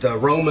greed, the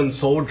Roman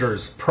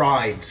soldiers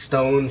pried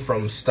stone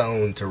from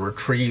stone to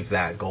retrieve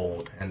that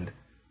gold, and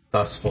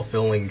thus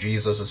fulfilling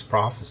Jesus'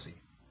 prophecy.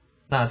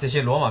 那这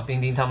些罗马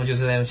兵丁他们就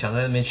是想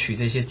在那边取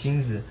这些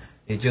金子，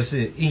也就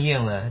是应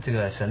验了这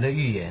个神的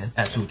预言，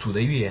主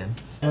的预言。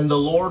And the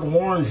Lord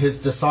warned his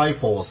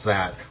disciples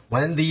that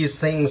when these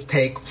things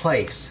take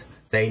place,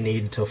 they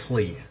need to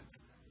flee.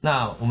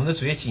 那我们的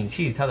主也警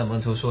惕他的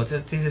门徒说，这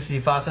些事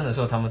情发生的时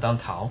候，他们当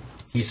逃。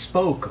He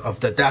spoke of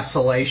the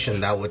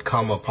desolation that would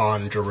come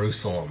upon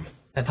Jerusalem.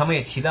 那他们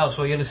也提到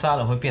说，耶路撒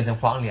冷会变成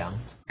荒凉。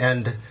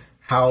And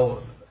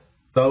how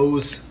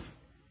those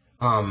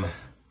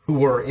who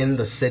were in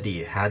the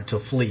city had to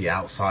flee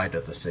outside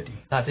of the city.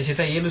 那这些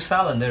在耶路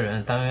撒冷的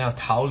人，当然要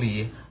逃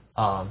离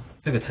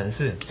这个城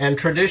市。And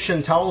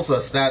tradition tells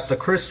us that the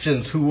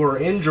Christians who were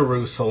in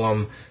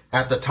Jerusalem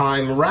at the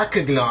time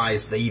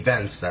recognized the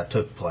events that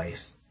took place.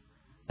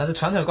 但是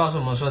传统告诉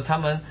我们说，他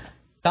们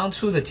当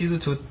初的基督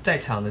徒在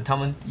场的，他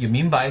们也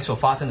明白所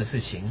发生的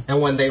事情。And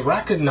when they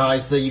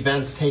recognized the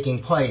events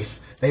taking place,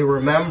 they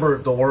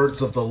remembered the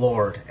words of the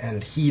Lord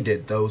and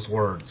heeded those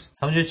words.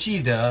 他们就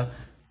记得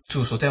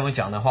主所对他们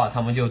讲的话，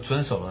他们就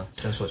遵守了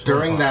神所说的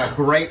话。During that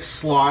great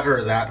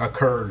slaughter that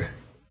occurred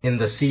in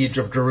the siege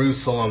of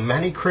Jerusalem,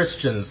 many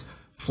Christians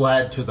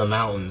fled to the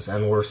mountains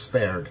and were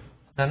spared.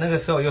 那个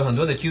时候有很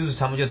多的基督徒，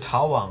他们就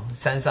逃往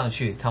山上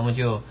去，他们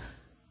就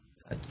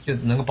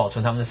能够保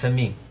存他们的生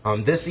命。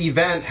This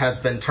event has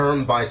been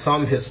termed by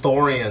some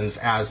historians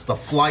as the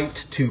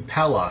flight to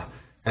Pella,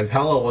 and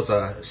Pella was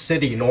a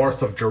city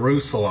north of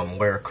Jerusalem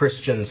where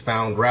Christians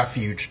found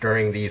refuge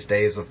during these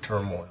days of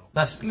turmoil.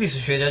 那历史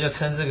学家就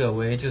称这个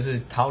为就是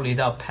逃离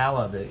到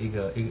Pella 的一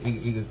个，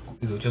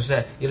就是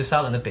在耶路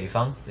撒冷的北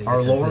方的一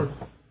个城市。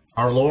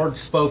Our Lord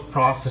spoke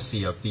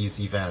prophecy of these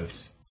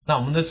events. 那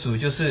我们的主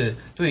就是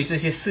对于这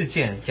些事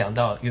件讲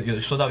到有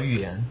说到预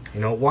言。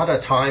You know, what a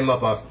time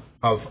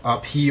of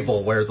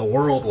upheaval where the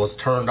world was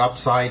turned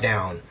upside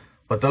down,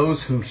 but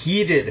those who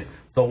heeded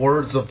the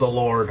words of the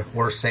Lord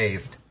were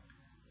saved.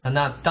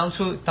 那当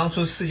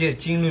初世界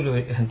经历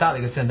了很大的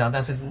一个震荡，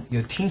但是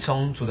有听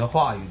从主的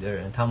话语的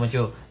人，他们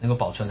就能够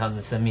保存他们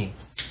的生命。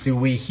Do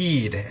we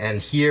heed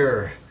and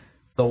hear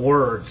the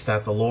words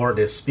that the Lord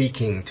is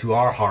speaking to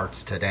our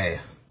hearts today?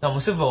 那我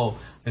们是否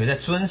有在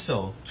遵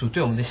守主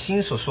对我们的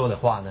心所说的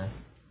话呢？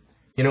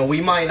 You know,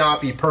 we might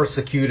not be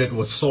persecuted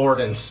with sword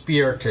and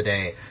spear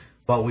today,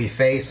 but we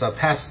face a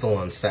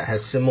pestilence that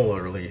has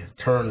similarly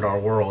turned our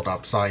world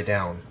upside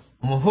down.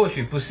 我们或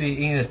许不是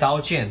因着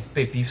刀剑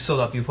受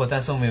到逼迫，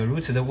但是我们有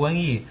如此的瘟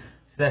疫，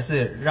实在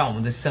是让我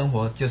们的生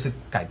活就是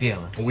改变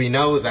了。We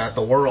know that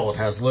the world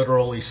has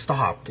literally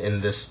stopped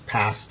in this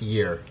past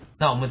year.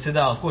 那我们知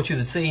道过去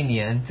的这一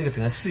年，这个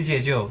整个世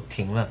界就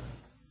停了。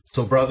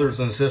So brothers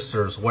and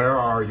sisters, where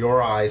are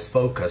your eyes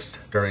focused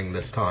during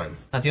this time?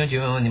 那弟兄姐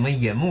妹们，你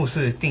们眼目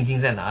是定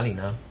睛在哪里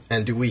呢？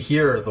 And do we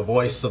hear the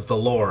voice of the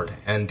Lord?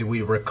 And do we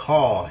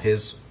recall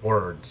His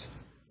words?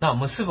 那我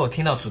们是否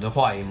听到主的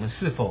话语？我们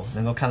是否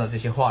能够看到这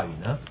些话语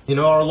呢？ You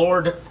know, our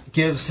Lord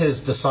gives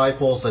His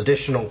disciples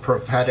additional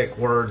prophetic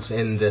words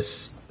in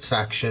this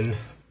section.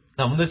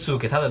 那我们的主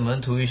给他的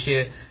门徒一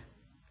些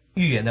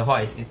预言的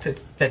话语，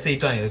在这一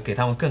段有给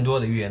他们更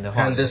多的预言的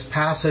话 And 语。 this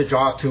passage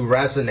ought to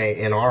resonate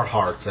in our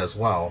hearts as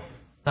well.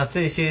 那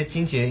这些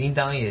经节应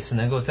当也是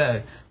能够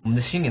在我们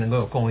的心里能够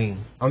有供应。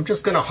 I'm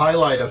just going to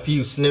highlight a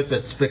few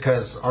snippets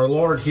because our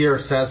Lord here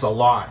says a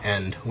lot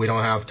and we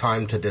don't have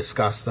time to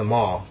discuss them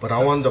all. But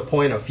I wanted to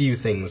point a few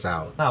things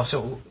out. 那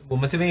我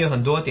们这边有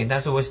很多点，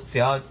但是我只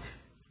要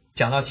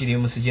讲到几点，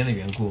我们时间的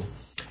缘故。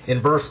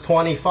 In verse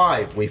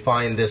 25, we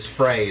find this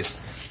phrase,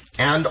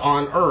 and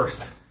on earth,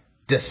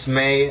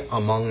 dismay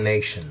among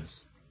nations.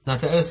 那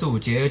在25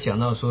节有讲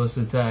到说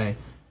是在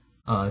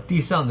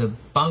地上的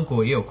邦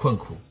国也有困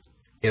苦。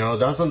 You know,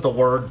 doesn't the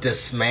word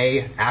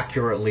dismay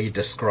accurately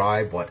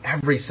describe what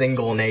every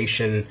single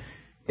nation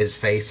is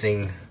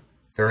facing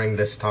during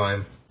this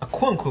time?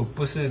 困苦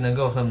不是能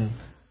够很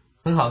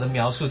好的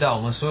描述到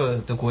我们所有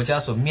的国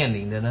家所面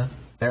临的呢？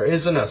 There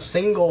isn't a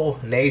single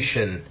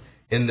nation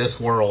in this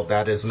world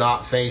that is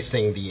not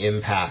facing the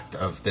impact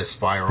of this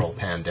viral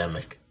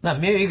pandemic. 那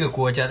没有一个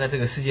国家在这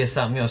个世界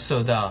上没有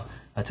受到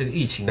这个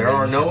疫情的 There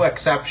are 影 no 响，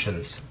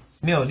 exceptions.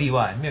 没有例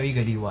外，没有一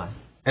个例外。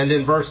 And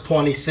in verse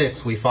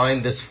 26, we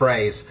find this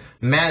phrase,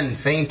 men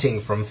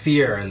fainting from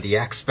fear and the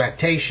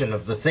expectation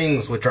of the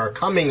things which are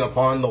coming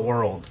upon the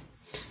world.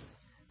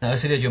 那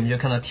26节我们就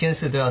看到天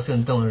势都要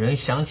震动，人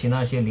想起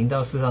那些临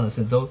到世上的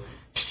事，都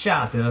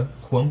吓得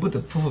魂不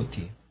得附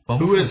体。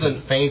 Who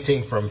isn't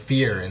fainting from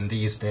fear in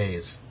these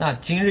days? 那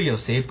今日有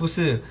谁不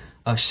是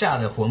吓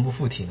得魂不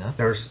附体呢？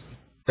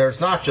 There's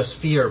not just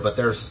fear, but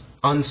there's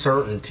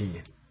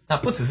uncertainty. 那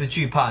不只是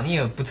惧怕，你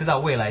也不知道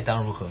未来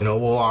当如何。 You know,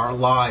 will our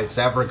lives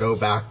ever go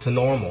back to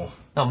normal?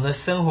 那我们的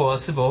生活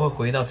是否会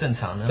回到正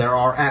常呢？ There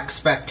are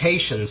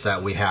expectations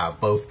that we have,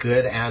 both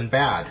good and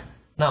bad.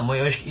 那我们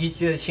有一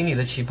些心理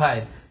的期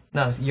盼，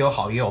那有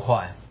好也有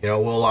坏。 You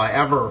know, will I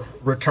ever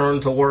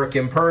return to work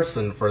in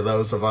person for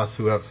those of us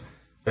who have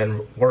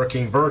been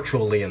working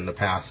virtually in the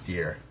past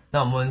year? 那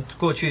我们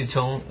过去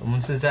我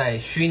们是在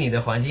虚拟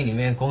的环境里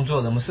面工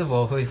作的，我们是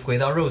否会回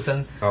到肉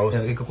身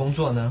的一个工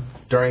作呢？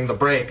 During the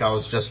break, I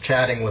was just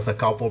chatting with a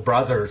couple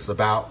brothers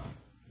about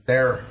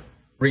their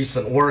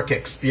recent work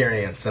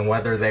experience and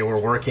whether they were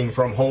working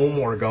from home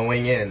or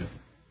going in.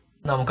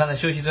 那我们刚才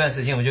休息这段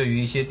时间，我们就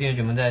与一些弟兄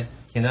姐妹在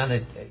简单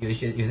的有一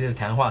些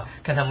谈话，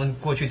看他们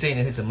过去这一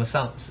年是怎么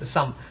上，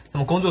他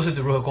们工作是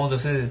如何工作，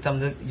是他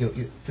们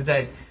是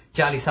在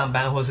家里上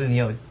班，或是你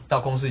有到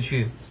公司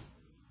去。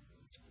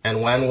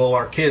 And when will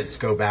our kids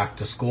go back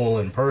to school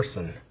in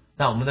person?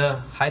 那我们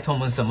的孩童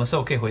们什么时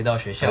候可以回到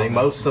学 I 校 think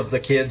most of the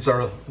kids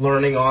are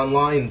learning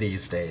online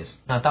these days.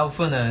 那大部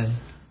分的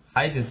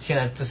孩子现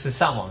在就是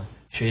上网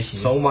学习，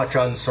 So much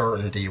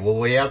uncertainty. Will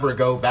we ever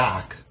go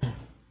back?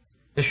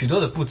 有许多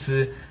的不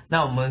知。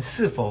那我们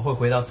是否会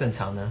回到正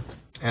常呢？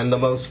 And the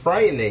most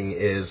frightening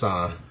is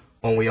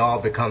when we all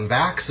become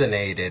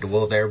vaccinated,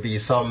 will there be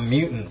some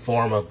mutant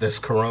form of this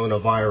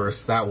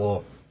coronavirus that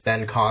will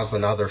then cause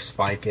another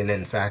spike in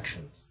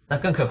infections? 那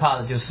更可怕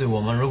的就是，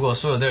我们如果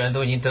所有的人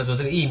都已经得着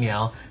这个疫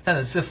苗，但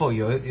是是否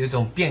有一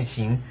种变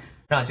形，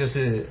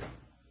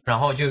然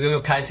后就又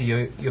开始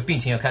有病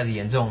情又开始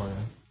严重了呢？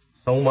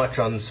 So much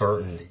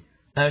uncertainty.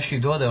 那有许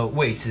多的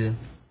未知。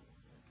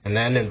 And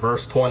then in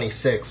verse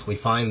 26, we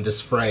find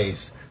this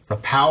phrase, the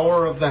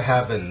power of the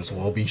heavens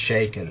will be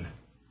shaken.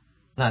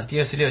 那第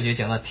26节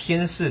讲到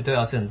天势都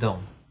要震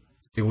动。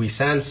 Do we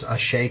sense a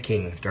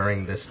shaking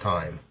during this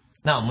time?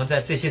 那我们在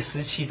这些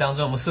时期当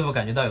中，我们是否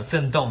感觉到有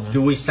震动呢？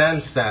 Do we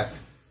sense that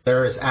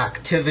there is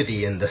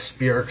activity in the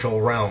spiritual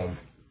realm?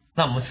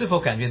 那我们是否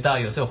感觉到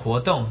有这活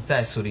动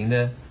在属灵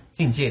的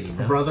境界里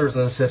呢？ Brothers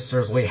and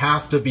sisters, we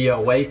have to be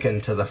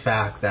awakened to the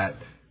fact that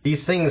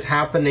these things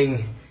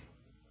happening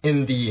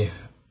in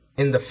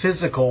the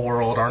physical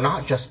world are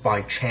not just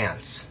by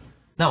chance.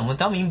 那我们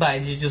当明白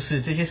的就是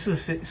这些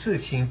事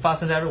情发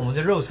生在我们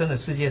这肉身的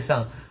世界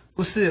上，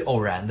不是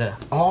偶然的。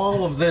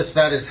 All of this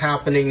that is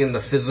happening in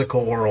the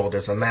physical world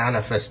is a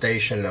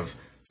manifestation of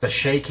the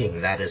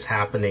shaking that is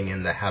happening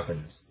in the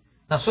heavens.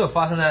 那所有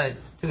发生在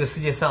这个世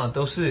界上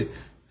都是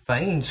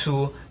反映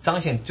出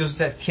彰显就是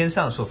在天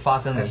上所发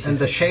生的一些 And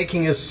the 事情。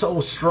 shaking is so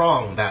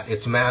strong that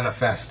it's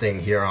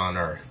manifesting here on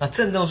earth. 那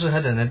震动是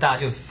何等的大，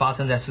就发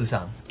生在世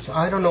上。 So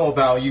I don't know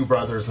about you,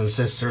 brothers and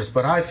sisters,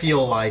 but I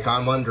feel like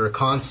I'm under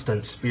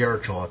constant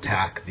spiritual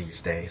attack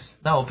these days.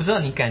 那我不知道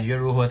你感觉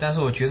如何，但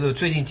是我觉得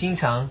最近经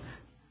常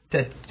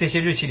在这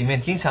些日期里面，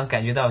经常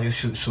感觉到有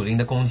属灵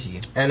的攻击。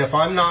 And if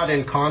I'm not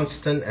in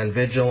constant and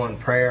vigilant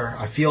prayer,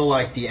 I feel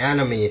like the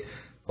enemy,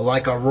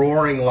 like a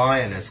roaring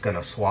lion, is going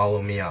to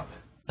swallow me up.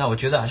 那我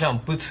觉得好像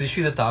不持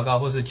续的祷告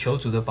或是求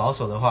主的保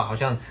守的话，好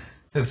像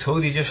这个仇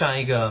敌就像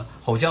一个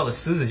吼叫的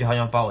狮子，就好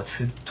像把我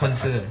吞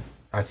吃了。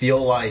 I feel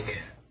like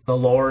the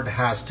Lord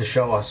has to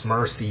show us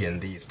mercy in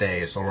these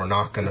days, or we're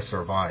not going to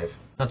survive.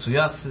 那主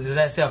要实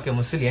在是要给我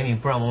们施怜悯，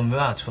不然我们没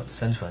办法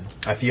生存。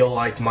 I feel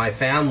like my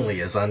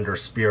family is under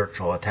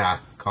spiritual attack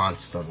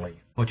constantly.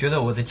 我觉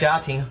得我的家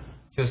庭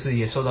就是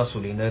也受到属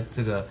灵的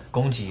这个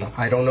攻击。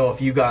 I don't know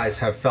if you guys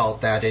have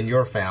felt that in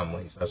your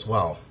families as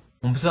well.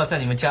 我们不知道在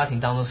你们家庭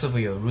当中是否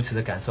有如此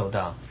的感受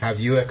到？ Have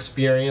you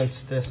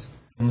experienced this?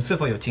 你们是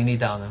否有经历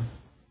到呢？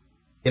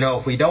 You know,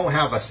 if we don't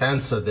have a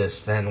sense of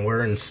this, then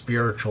we're in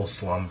spiritual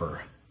slumber.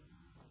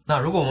 那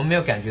如果我们没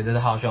有感觉的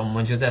话，好像我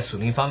们就在属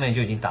灵方面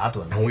就已经打盹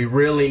了。 And we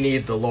really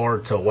need the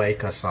Lord to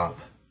wake us up.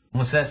 我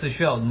们实在是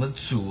需要我们的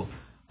主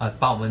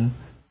把我们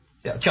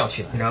叫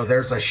起来。 You know,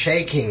 there's a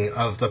shaking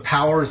of the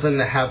powers in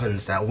the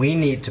heavens that we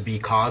need to be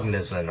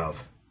cognizant of.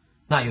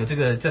 那有这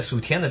个在属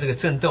天的这个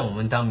震动，我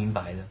们当明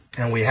白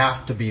的。 And we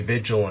have to be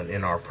vigilant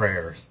in our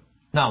prayers.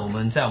 那我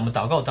们在我们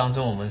祷告当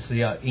中，我们是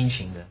要殷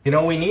勤的。 You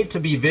know, we need to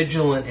be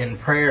vigilant in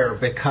prayer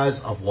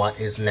because of what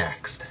is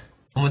next.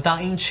 我们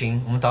当殷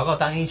勤，我们祷告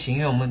当殷勤，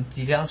因为我们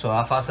即将所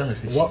要发生的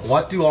事情。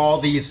 What do all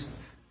these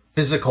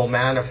physical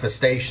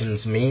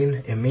manifestations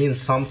mean? It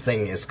means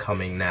something is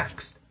coming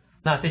next.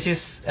 那这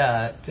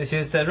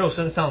些在肉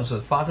身上所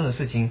发生的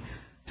事情，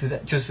实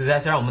在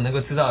是让我们能够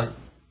知道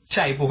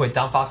下一步会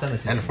当发生的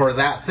事情。 And for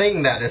that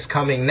thing that is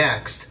coming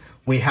next,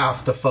 we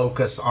have to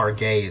focus our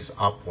gaze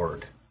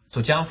upward.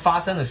 所将发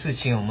生的事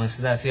情，我们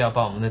实在是要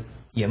把我们的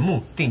眼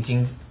目定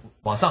睛，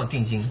往上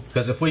定睛。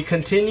 Because if we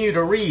continue to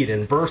read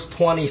in verse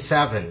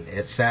 27,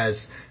 it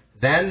says,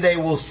 Then they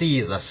will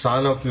see the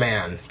Son of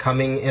Man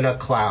coming in a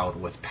cloud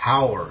with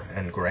power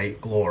and great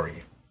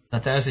glory. 那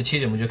在27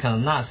节我们就看到，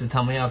那时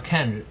他们要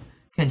看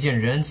见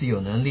人子有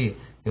能力，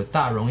有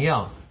大荣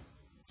耀，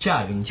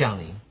驾云降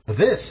临。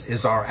 This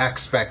is our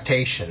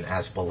expectation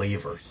as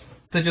believers.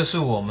 这就是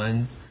我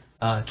们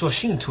做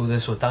信徒的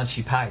所当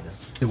期盼的。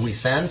 Do we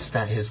sense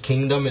that His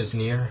kingdom is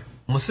near?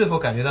 我们是否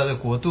感觉到这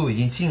国度已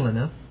经近了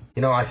呢？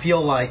 You know, I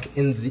feel like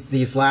in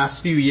these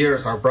last few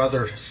years, our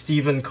brother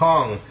Stephen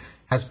Kong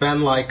has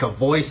been like a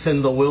voice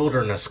in the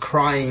wilderness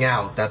crying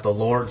out that the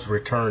Lord's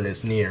return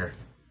is near.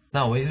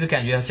 那我一直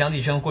感觉江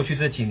弟兄过去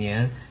这几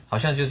年，好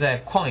像就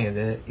在旷野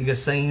的一个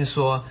声音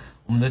说，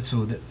我们的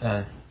主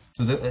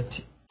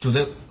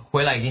的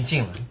回来已经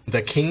近了，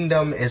 The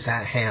kingdom is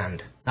at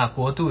hand. 那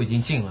国度已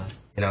经近了。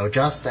 You know,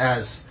 just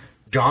as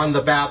John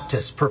the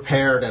Baptist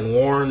prepared and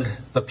warned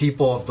the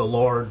people of the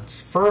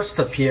Lord's first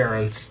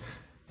appearance,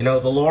 you know,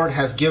 the Lord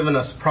has given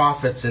us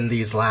prophets in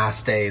these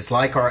last days,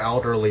 like our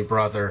elderly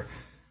brother,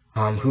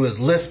 who is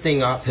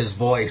lifting up his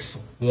voice,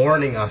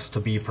 warning us to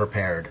be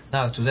prepared.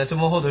 那主在这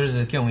末后的日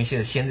子给我们一些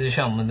的先知，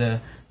像我们的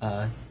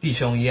弟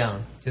兄一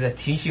样，就在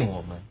提醒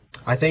我们。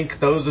 I think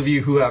those of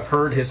you who have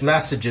heard his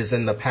messages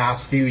in the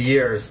past few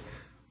years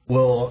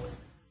will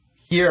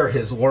hear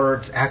his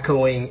words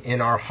echoing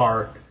in our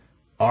heart,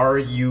 Are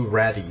you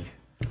ready?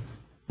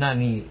 那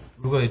你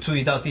如果有注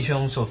意到弟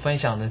兄所分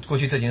享的，过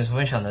去这几年所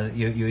分享的，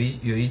有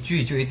一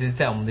句就一直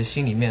在我们的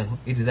心里面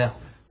一直在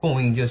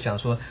供应，就想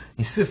说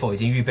你是否已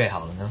经预备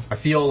好了呢？ I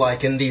feel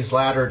like in these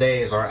latter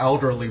days, our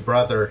elderly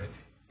brother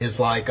is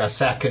like a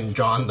second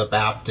John the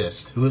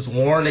Baptist who is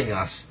warning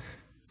us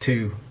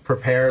to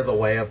prepare the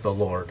way of the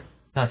Lord.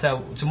 那在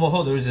这末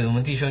后的日子，我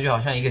们弟兄就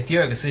好像一个第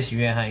二个施洗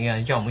约翰一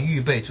样，叫我们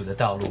预备主的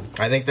道路。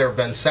 I think there have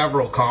been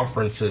several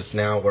conferences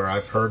now where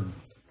I've heard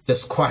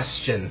this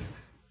question,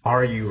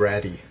 Are you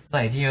ready?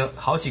 那已经有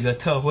好几个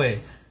特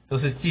会都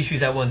是继续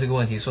在问这个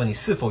问题，说你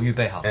是否预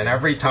备好？ And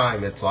every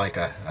time it's like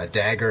a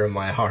dagger in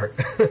my heart.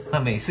 那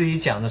每次一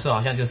讲的时候，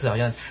好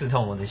像刺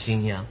痛我的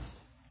心一样。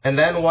 And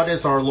then what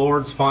is our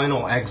Lord's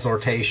final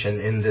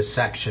exhortation in this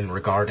section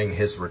regarding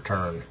his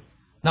return?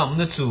 那我们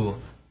的主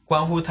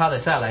关乎他的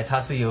再来，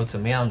他是有怎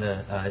么样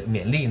的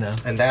勉励呢？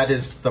 And that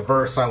is the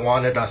verse I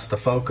wanted us to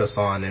focus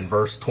on in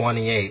verse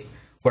 28,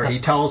 where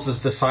he tells his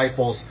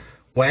disciples,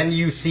 When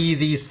you see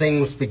these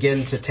things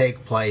begin to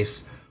take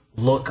place,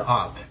 look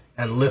up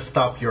and lift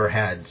up your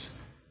heads,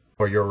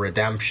 for your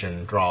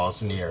redemption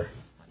draws near.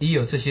 一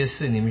有这些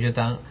事，你们就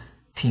当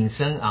挺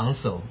身昂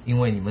首，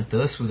因为你们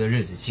得赎的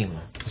日子近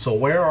了。 So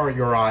where are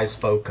your eyes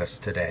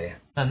focused today?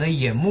 那你的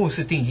眼目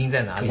是定睛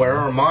在哪里呢？ Where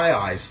are my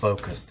eyes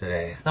focused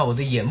today? 那我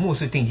的眼目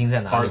是定睛在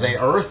哪 Are 里 they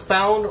呢？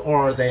 earthbound or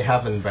are they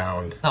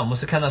heaven-bound? 那我们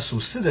是看到属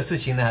世的事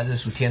情呢，还是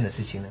属天的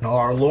事情呢？ No,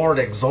 our Lord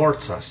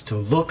exhorts us to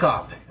look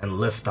up and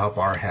lift up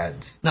our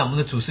heads. 那我们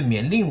的主是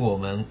勉励我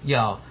们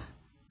要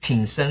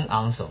挺身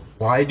昂首。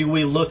 Why do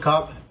we look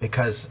up?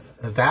 Because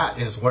that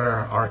is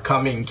where our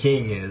coming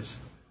king is.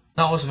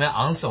 那为什么要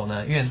昂首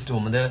呢？因为我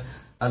们的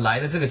来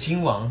的这个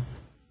君王，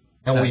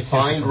 And we 就是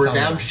find 从上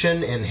面来。 redemption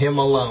in him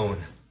alone.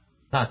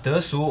 那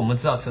得赎，我们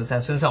知道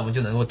在身上我们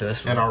就能够得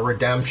赎。 And our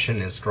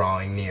redemption is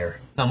drawing near.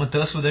 那我们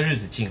得赎的日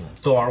子近了，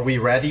 So are we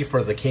ready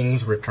for the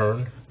king's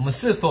return? 我们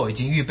是否已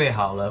经预备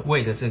好了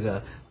为着这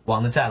个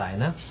王的再来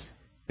呢？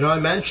 You know, I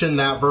mentioned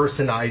that verse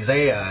in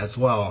Isaiah as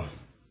well.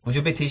 我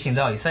就被提醒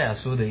到以赛亚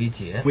书的一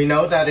节。 We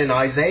know that in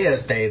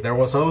Isaiah's day there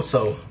was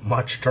also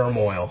much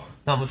turmoil.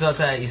 那我们知道，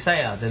在以赛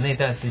亚的那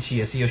段时期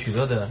也是有许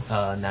多的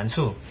难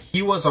处。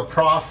 He was a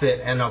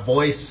prophet and a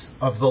voice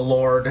of the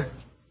Lord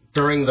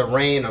during the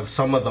reign of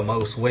some of the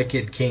most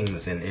wicked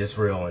kings in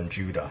Israel and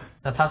Judah.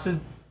 那他是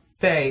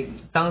在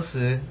当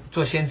时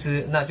做先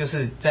知，那就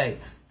是在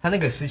他那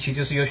个时期，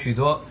就是有许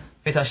多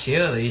非常邪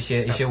恶的一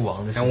些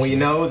王的时 And we 期。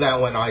 know that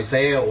when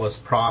Isaiah was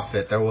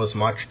prophet, there was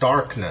much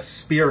darkness,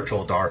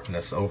 spiritual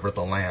darkness over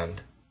the land.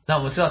 那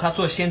我们知道，他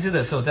做先知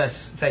的时候，在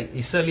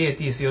以色列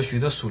地是有许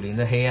多属灵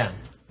的黑暗。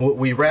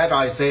 We read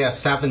Isaiah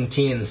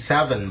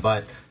 17:7,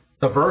 but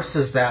the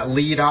verses that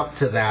lead up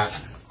to that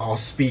all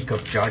speak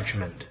of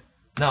judgment.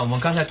 那我们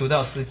刚才读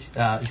到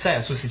以赛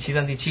亚书17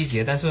章第7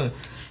节，但是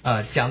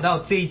讲到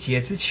这一节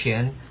之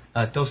前，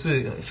都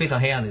是非常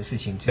黑暗的事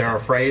情。 There are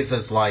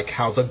phrases like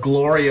how the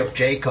glory of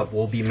Jacob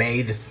will be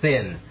made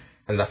thin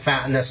and the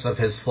fatness of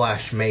his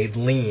flesh made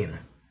lean.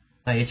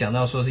 那也讲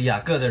到说是雅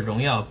各的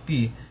荣耀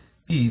必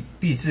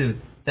致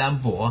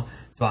单薄，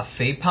对吧？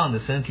肥胖的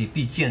身体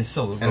必见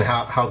瘦弱。 And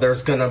how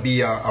there's going to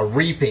be a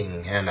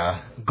reaping and a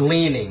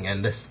gleaning.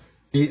 And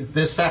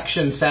this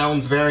section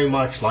sounds very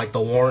much like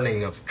the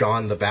warning of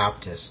John the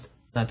Baptist.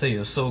 那这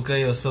有收割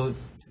有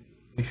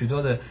许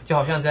多的，就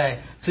好像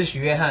在施洗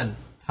约翰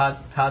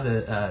他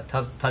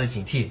的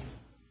警惕。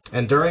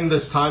 And during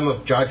this time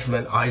of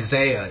judgment,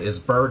 Isaiah is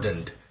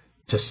burdened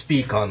to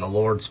speak on the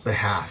Lord's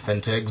behalf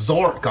and to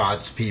exhort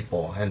God's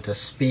people and to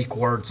speak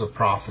words of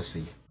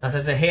prophecy. 那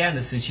他在黑暗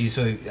的时期，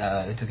所以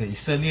这个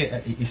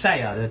以赛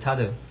亚的他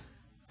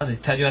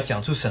就要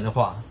讲出神的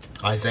话。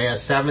 Isaiah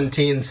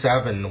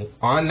 17:7,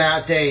 on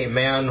that day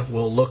man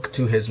will look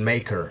to his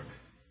maker,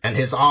 and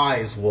his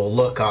eyes will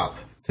look up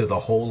to the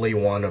Holy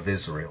One of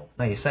Israel.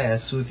 那以赛亚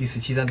书第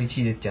17章第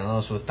7节讲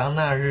到说，当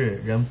那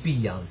日人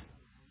必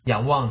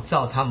仰望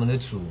照他们的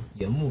主，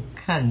眼目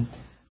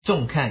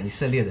重看以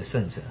色列的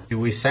圣者。 Do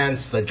we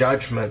sense the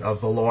judgment of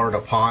the Lord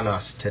upon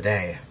us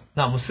today?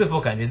 那我们是否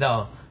感觉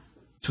到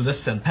主的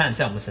审判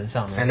在我们身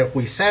上呢？ And if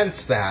we sense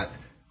that,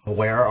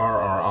 where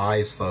are our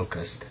eyes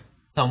focused?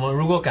 那我们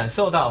如果感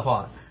受到的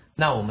话，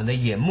那我们的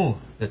眼目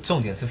的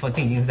重点是否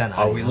定睛在哪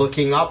Are 里 we 呢？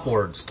 looking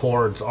upwards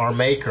towards our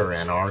Maker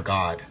and our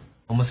God?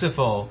 我们是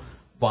否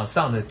往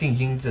上的定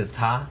睛着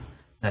他，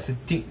乃是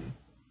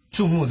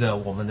注目着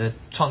我们的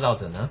创造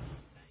者呢？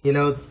 You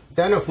know,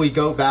 then if we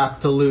go back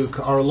to Luke,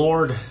 our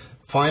Lord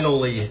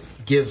finally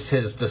gives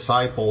his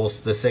disciples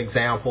this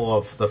example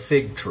of the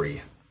fig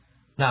tree.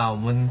 那我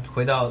们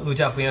回到路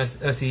加福音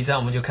21章，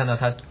我们就看到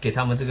他给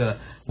他们这个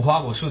无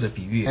花果树的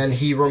比喻。 And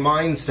he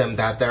reminds them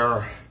that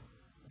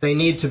they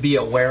need to be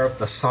aware of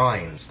the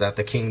signs that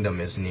the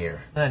kingdom is near.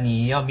 那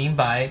你要明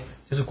白，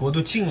就是国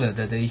度近了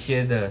的一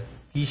些的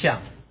迹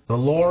象。 The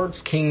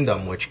Lord's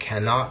kingdom, which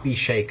cannot be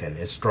shaken,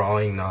 is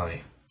drawing nigh.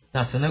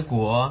 那神的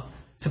国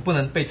是不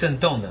能被震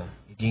动的，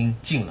已经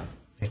近了。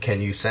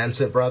 Can you sense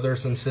it,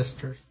 brothers and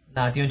sisters?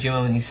 那弟兄姐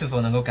妹们，你是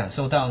否能够感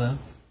受到呢？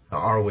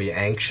 Are we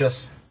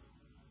anxious?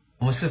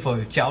 我们是否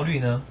有焦虑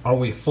呢？ Are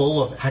we full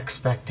of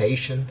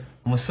expectation?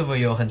 我们是否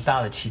有很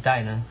大的期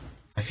待呢？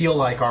 I feel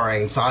like our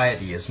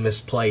anxiety is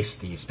misplaced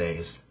these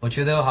days. 我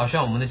觉得好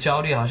像我们的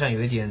焦虑好像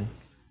有点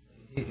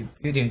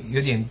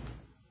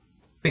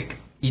被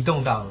移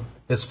动到了。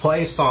 It's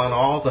placed on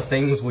all the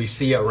things we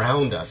see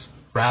around us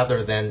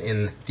rather than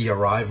in the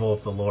arrival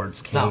of the Lord's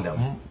那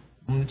kingdom.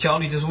 我们焦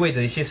虑就是为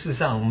着一些事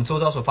上我们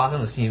周遭所发生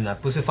的事情呢，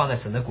不是放在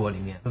神的国里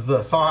面。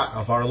 The thought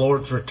of our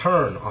Lord's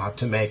return ought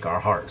to make our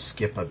hearts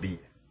skip a beat.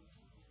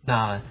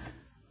 那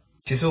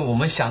其实我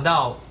们想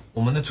到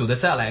我们的主的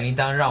再来，应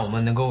当让我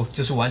们能够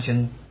就是完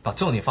全把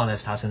重点放在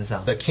他身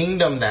上。 The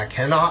kingdom that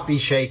cannot be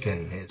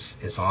shaken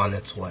is on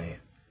its way.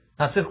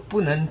 那这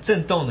不能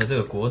震动的这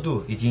个国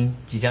度已经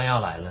即将要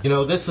来了。 You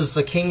know, this is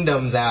the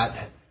kingdom that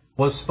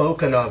was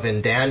spoken of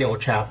in Daniel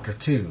chapter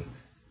 2.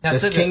 那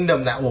This 这个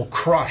kingdom that will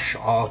crush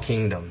all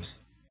kingdoms.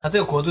 那这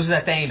个国度是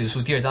在但以理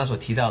书第2章所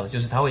提到的，就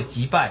是他会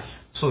击败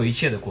所有一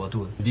切的国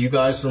度。 Do you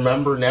guys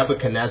remember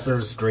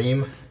Nebuchadnezzar's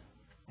dream?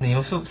 你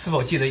们是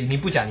否记得尼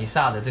布甲尼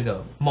撒的这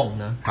个梦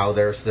呢？ How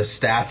there's this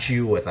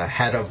statue with a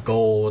head of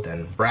gold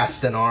and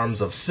breast and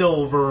arms of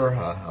silver,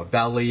 a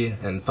belly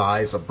and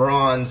thighs of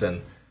bronze,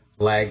 and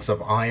legs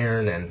of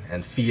iron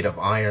and feet of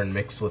iron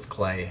mixed with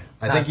clay.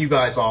 I think you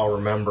guys all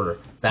remember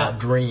that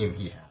dream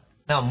he had.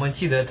 那我们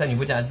记得在尼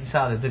布甲尼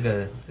撒的这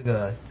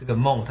个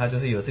梦，它就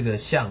是有这个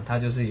像，它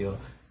就是有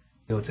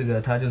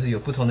它就是有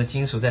不同的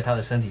金属在他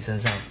的身体身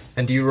上。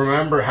 And do you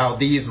remember how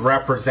these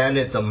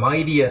represented the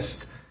mightiest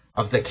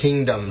of the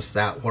kingdoms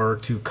that were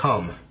to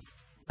come?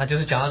 那就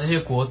是讲到这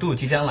些国度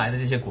即将来的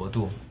这些国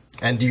度。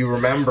And do you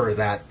remember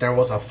that there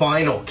was a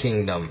final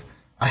kingdom,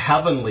 a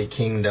heavenly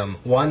kingdom,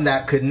 one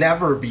that could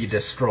never be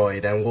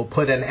destroyed and will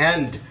put an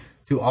end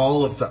to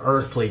all of the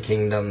earthly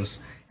kingdoms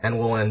and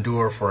will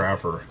endure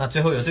forever. 那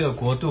最后有这个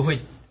国度会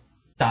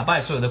打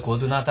败所有的国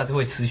度，那它就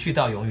会持续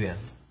到永远。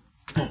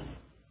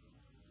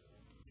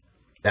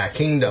That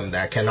kingdom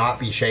that cannot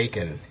be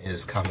shaken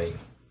is coming.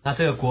 那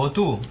这个国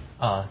度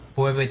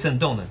不会被震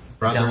动的。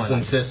 Brothers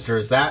and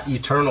sisters, that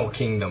eternal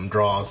kingdom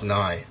draws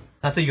nigh.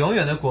 那这永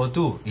远的国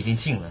度已经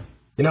近了。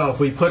You know, if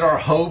we put our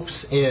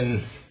hopes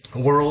in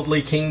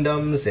worldly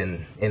kingdoms,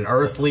 in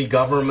earthly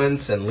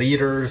governments and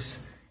leaders,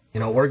 you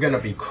know, we're going to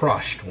be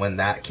crushed when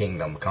that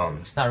kingdom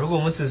comes. 那如果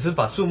我们只是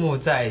把注目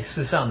在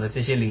世上的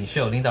这些领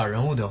袖、领导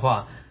人物的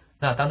话，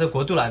那当这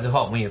国度来的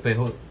话，我们也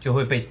就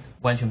会被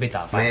完全被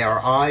打败。 May our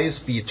eyes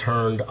be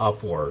turned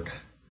upward.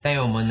 但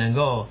愿我们能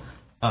够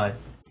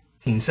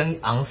挺身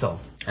昂首，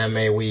 And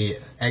may we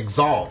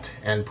exalt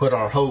and put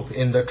our hope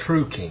in the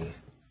true King.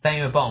 但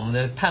愿把我们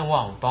的盼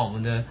望、把我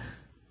们的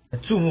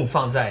注目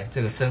放在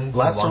这个真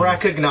Let's 王。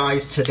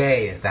 recognize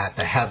today that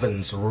the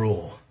heavens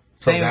rule,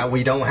 so that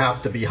we don't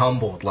have to be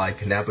humbled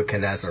like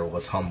Nebuchadnezzar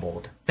was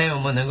humbled. 但愿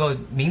我们能够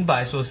明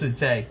白，说是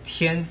在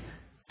天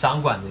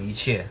掌管的一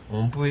切，我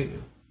们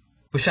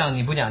不像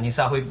尼布甲尼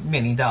撒会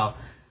面临到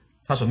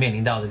他所面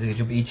临到的这个，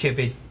就一切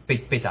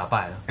被打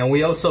败了。 And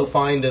we also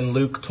find in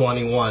Luke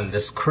 21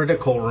 this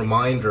critical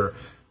reminder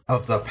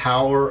of the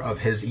power of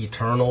his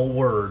eternal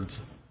words.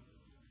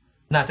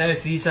 那在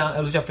实际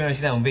上，路加福音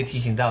现在我们被提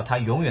醒到他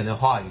永远的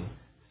话语。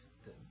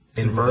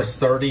 In verse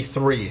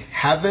 33,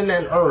 heaven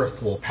and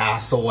earth will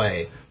pass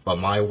away, but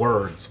my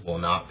words will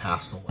not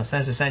pass away.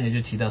 33节就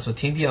提到说，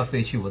天地要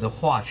废去，我的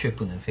话却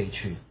不能废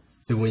去。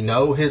 Do we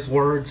know his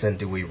words and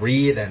do we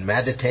read and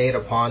meditate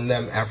upon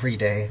them every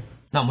day?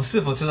 那我们是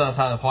否知道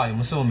他的话语？我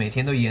们是否每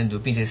天都研读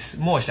并且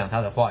默想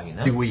他的话语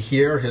呢？ Do we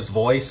hear his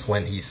voice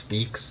when he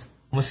speaks?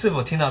 我们是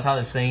否听到他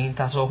的声音？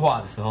他说话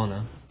的时候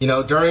呢？ You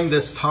know, during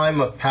this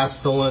time of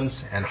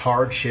pestilence and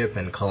hardship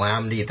and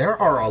calamity, there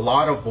are a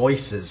lot of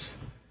voices.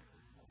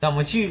 当我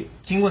们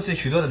经过这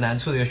许多的难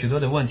处、有许多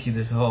的问题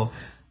的时候，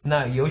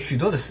那有许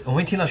多的我们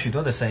会听到许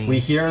多的声 We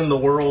音。 hear in the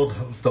world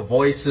the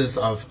voices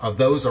of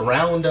those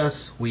around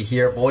us. We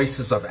hear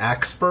voices of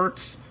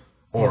experts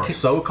or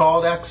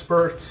so-called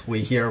experts.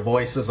 We hear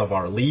voices of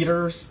our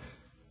leaders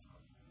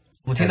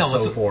我们听 and 到我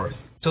so 们 forth.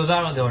 周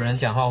遭有人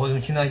讲话，或者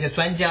听到一些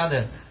专家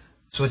的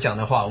所讲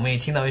的话，我们也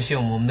听到一些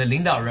我们的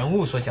领导人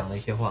物所讲的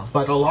一些话。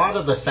 But a lot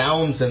of the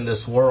sounds in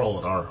this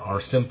world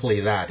are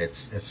simply that.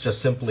 It's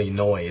just simply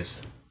noise.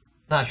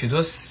 那许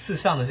多世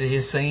上的这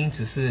些声音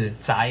只是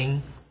杂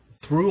音。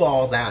 Through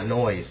all that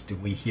noise, do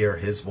we hear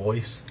his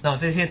voice? 那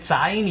这些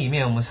杂音里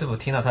面，我们是否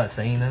听到他的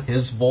声音呢？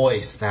 His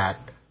voice that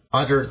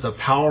uttered the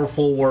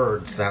powerful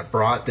words that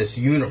brought this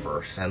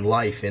universe and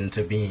life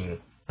into being.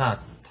 那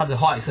他的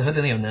话语是何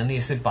等的有能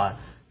力，是把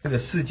这个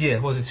世界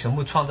或是全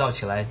部创造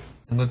起来，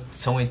能够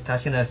成为他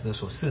现在的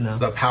所是呢？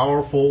 The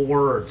powerful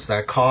words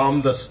that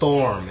calmed the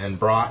storm and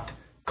brought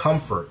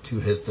comfort to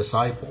his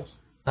disciples.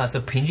 那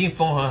这平静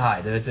风和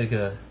海的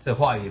这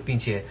话语，并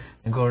且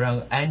能够让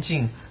安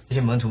静这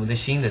些门徒们的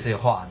心的这些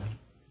话呢？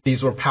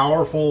 These were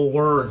powerful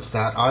words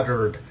that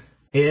uttered,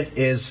 "It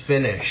is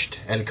finished,"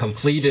 and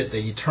completed the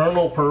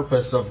eternal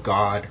purpose of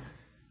God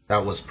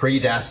that was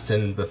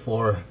predestined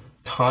before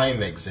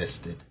time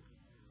existed.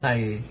 那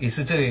也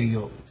是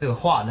有这个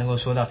话能够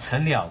说到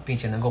成了，并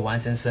且能够完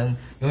成神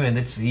永远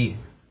的旨意。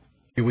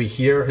 Do we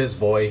hear his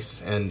voice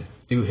and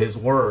do his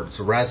words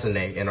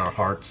resonate in our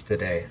hearts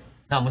today?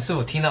 那我们是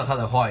否听到他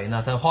的话语？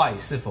那他的话语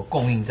是否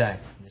供应在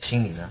你的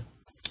心里呢？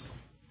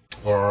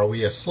 Or are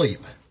we asleep?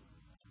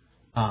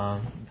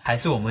 还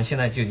是我们现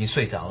在就已经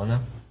睡着了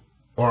呢？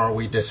 Or are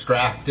we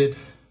distracted?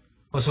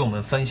 或是我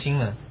们分心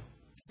了？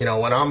 You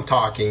know, when I'm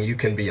talking, you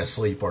can be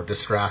asleep or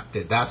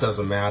distracted. That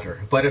doesn't matter.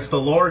 But if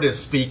the Lord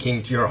is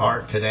speaking to your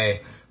heart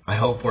today, I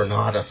hope we're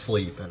not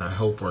asleep and I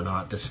hope we're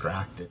not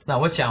distracted. 那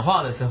我讲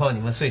话的时候，你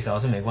们睡着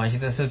是没关系，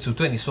但是主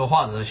对你说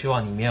话的时候，希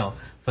望你没有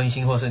分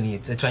心，或是你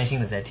在专心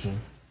的在听。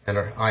 And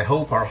I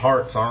hope our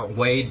hearts aren't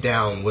weighed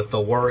down with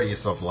the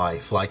worries of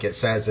life, like it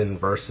says in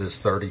verses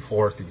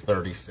 34 through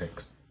 36.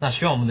 那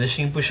希望我们的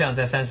心不像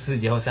在34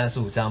节或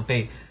35章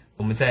被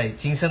我们在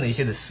今生的一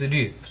些的思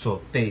虑所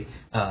被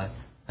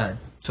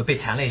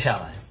缠累下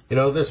来。 You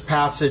know, this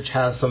passage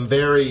has some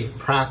very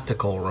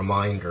practical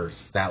reminders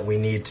that we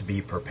need to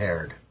be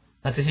prepared.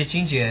 那这些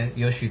经节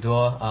有许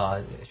多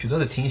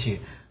的提醒，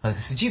很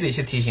实际的一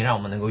些提醒，让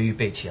我们能够预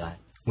备起来。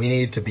 We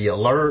need to be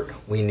alert.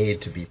 We need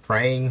to be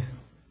praying.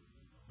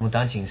 我们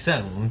当谨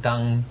慎，我们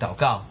当祷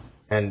告。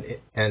 And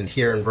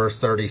here in verse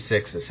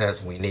 36 it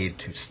says we need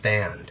to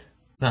stand.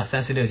 那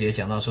36节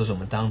讲到说是我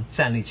们当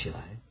站立起来。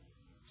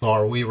 So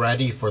are we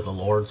ready for the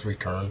Lord's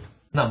return?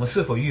 那我们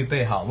是否预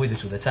备好为着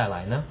主的再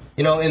来呢？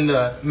 You know, in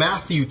the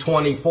Matthew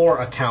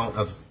 24 account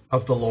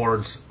of the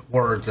Lord's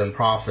words and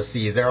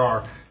prophecy, there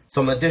are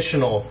some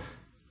additional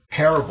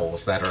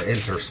parables that are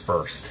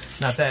interspersed.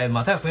 那在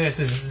马太福音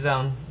44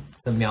章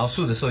的描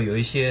述的时候，有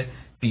一些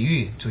比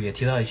喻，主也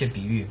提到一些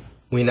比喻。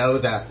We know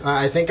that,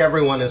 I think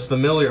everyone is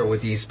familiar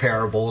with these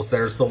parables.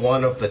 There's the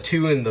one of the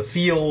two in the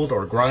field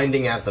or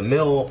grinding at the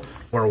mill,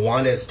 where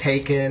one is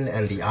taken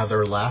and the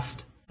other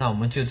left. 那我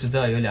们就知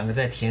道有两个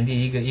在田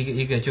地，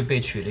一个就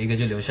被取了，一个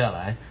就留下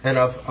来。And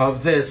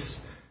of this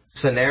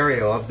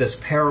scenario, of this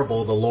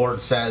parable, the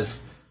Lord says,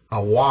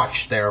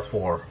 watch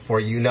therefore, for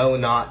you know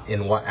not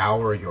in what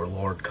hour your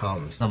Lord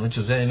comes. 那我们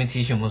主在那边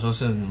提醒我们说，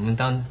是我们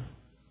当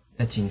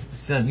谨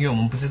慎，因为我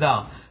们不知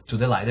道主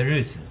的来的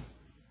日子。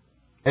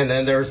And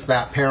then there's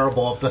that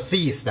parable of the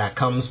thief that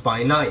comes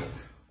by night,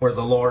 where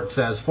the Lord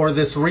says, for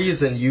this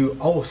reason you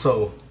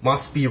also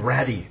must be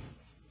ready,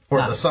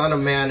 for the Son of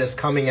Man is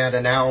coming at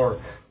an hour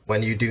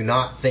when you do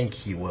not think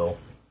he will.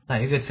 那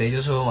有一个贼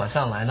就说晚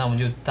上来，那我们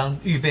就当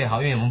预备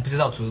好，因为我们不知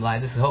道主来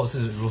的时候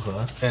是如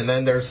何。And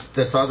then there's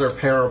this other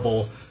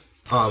parable,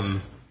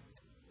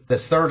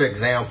 this third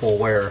example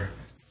where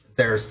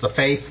there's the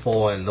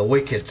faithful and the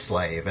wicked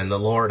slave, and the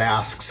Lord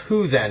asks,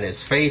 who then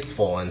is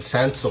faithful and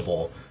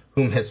sensible,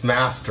 whom his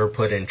master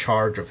put in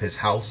charge of his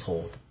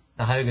household?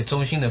 那还有一个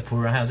忠心的仆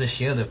人，还有这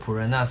邪恶的仆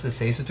人，那是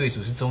谁是对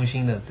主是忠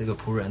心的这个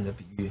仆人的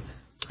比喻。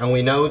And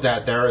we know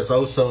that there is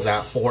also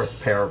that fourth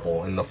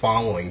parable in the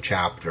following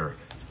chapter,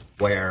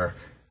 where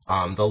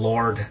the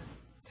Lord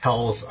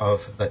tells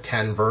of the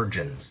 10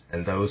 virgins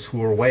and those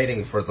who are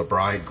waiting for the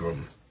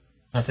bridegroom.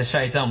 那在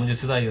下一章我们就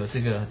知道有这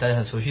个大家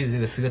很熟悉的这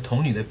个10个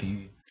童女的比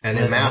喻。And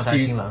in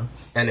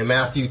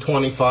Matthew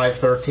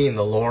 25:13,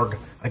 the Lord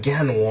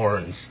again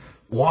warns,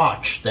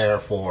 watch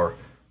therefore,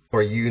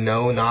 for you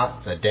know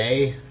not the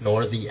day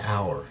nor the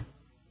hour.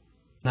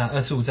 那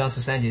25章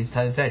13节，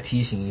他再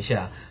提醒一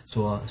下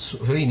说，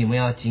所以你们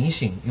要警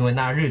醒，因为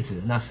那日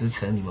子、那时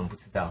辰你们不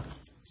知道。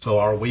So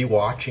are we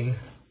watching?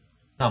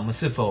 那我们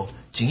是否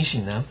警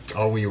醒呢？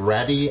 Are we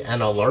ready and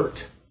alert?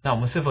 那我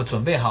们是否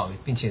准备好，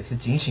并且是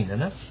警醒的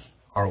呢？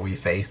 Are we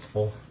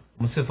faithful? 我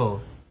们是否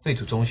对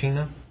主忠心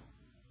呢？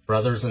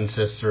 Brothers and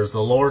sisters,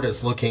 the Lord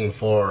is looking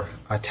for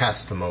a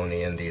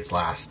testimony in these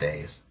last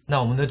days.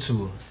 那我们的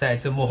主在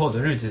这末后的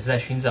日子是在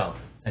寻找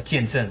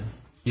见证。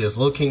He is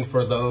looking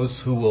for those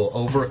who will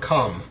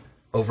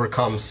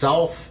overcome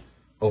self,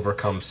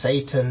 overcome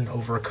Satan,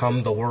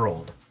 overcome the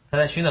world. 他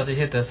在寻找这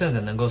些得胜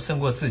的，能够胜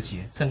过自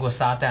己，胜过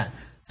撒旦，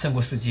胜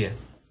过世界。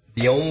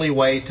The only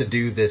way to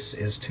do this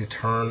is to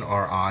turn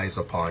our eyes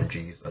upon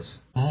Jesus.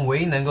 我们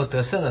唯一能够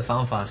得胜的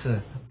方法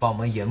是把我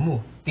们眼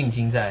目定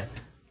睛在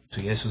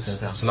主耶稣身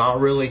上。It's not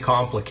really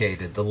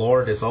complicated. The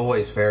Lord is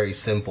always very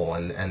simple,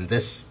 and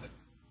this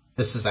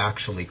is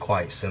actually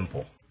quite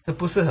simple. 这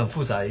不是很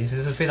复杂，意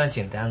思是非常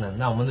简单的。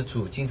那我们的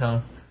主经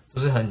常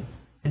都是很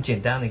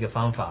简单的一个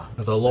方法。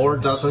The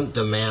Lord doesn't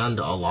demand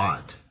a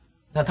lot.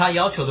 那他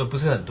要求的不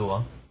是很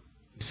多。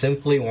He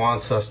simply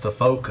wants us to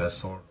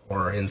focus,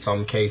 or in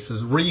some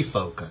cases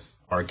refocus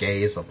our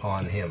gaze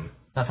upon Him.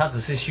 那他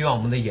只是希望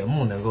我们的眼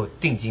目能够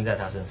定睛在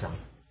他身上。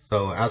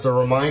So as a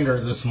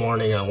reminder this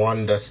morning, I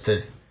wanted us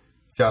to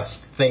just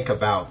think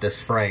about this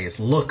phrase,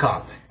 look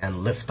up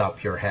and lift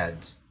up your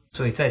heads.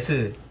 所以再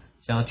次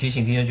想要提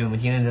醒弟兄姐妹，我们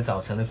今天的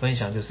早晨的分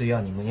享就是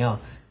要你们要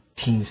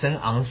挺身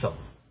昂首。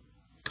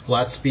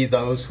Let's be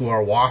those who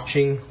are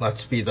watching.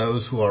 Let's be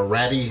those who are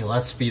ready.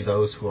 Let's be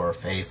those who are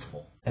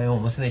faithful. 因为我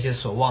们是那些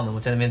守望的，我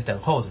们在那边等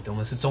候的，我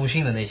们是忠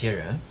心的那些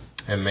人。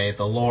And may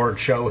the Lord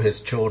show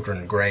His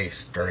children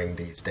grace during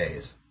these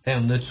days. 但我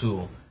们的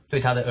主对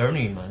他的儿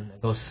女们能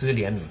够施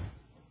怜悯。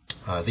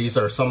These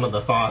are some of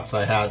the thoughts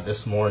I had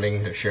this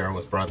morning to share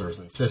with brothers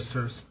and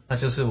sisters. 那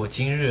就是我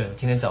今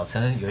天早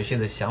晨有一些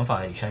的想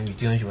法，想与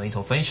弟兄姐妹一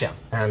同分享。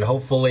And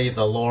hopefully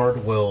the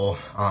Lord will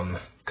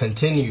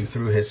continue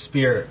through His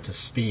Spirit to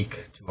speak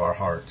to our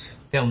hearts.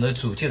 让我们的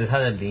主借着他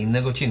的灵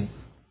能够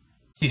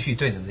继续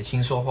对你们的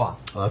心说话。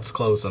Let's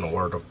close in a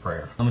word of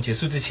prayer. 那么结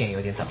束之前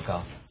有点祷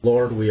告。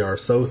Lord, we are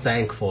so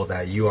thankful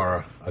that you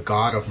are a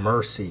God of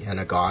mercy and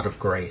a God of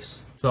grace.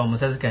 主啊，我们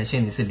再次感谢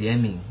你是怜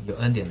悯有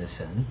恩典的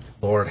神。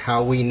Lord,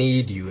 how we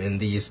need you in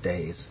these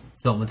days.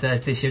 主啊，我们在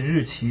这些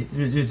日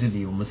子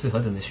里，我们是何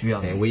等的需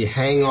要你。And we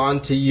hang on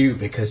to you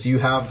because you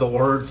have the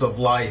words of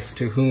life.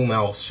 To whom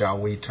else shall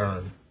we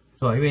turn?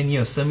 主啊，因为你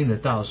有生命的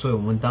道，所以我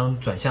们当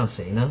转向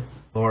谁呢？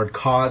 Lord,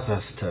 cause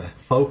us to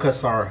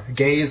focus our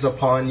gaze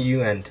upon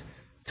you and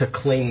to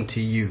cling to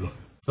you.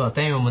 主啊，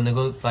但愿我们能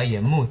够把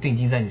眼目定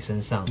睛在你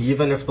身上。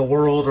 Even if the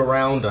world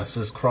around us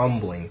is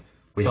crumbling,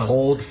 we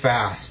hold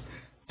fast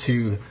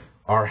to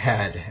our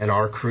head and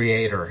our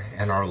Creator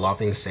and our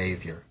loving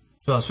Savior.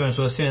 主啊，虽然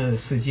说现在的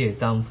世界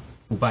当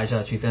腐败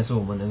下去，但是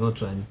我们能够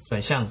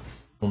转向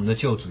我们的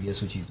救主耶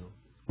稣基督。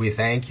 We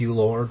thank you,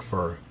 Lord,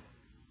 for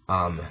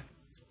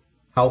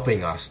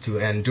helping us to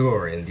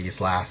endure in these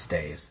last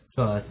days.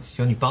 主啊，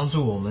求你帮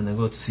助我们能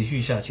够持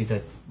续下去，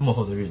在末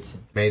后的日子。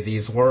 May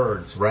these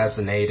words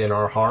resonate in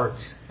our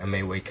hearts, and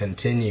may we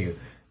continue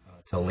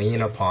to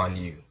lean upon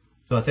you.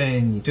 主啊，在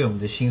你对我们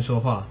的心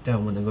说话，但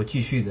我们能够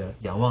继续的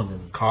仰望着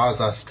你。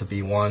 Cause us to be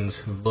ones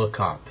who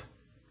look up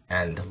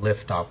and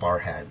lift up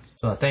our heads.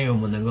 主啊，但愿我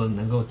们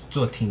能够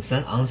做挺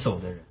身昂首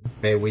的人。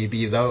 May we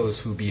be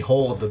those who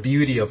behold the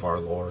beauty of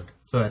our Lord.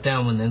 对，但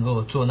我们能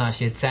够做那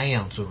些瞻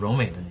仰主荣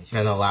美的那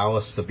些， and allow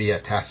us to be a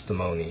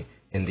testimony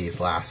in these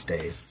last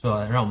days. 是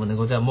吧？让我们能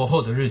够在末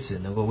后的日子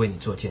能够为你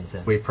做见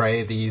证。 We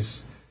pray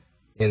these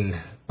in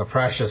the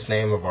precious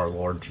name of our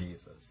Lord Jesus.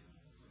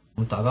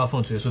 我们祷告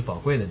奉主耶稣宝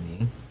贵的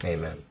名。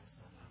 Amen.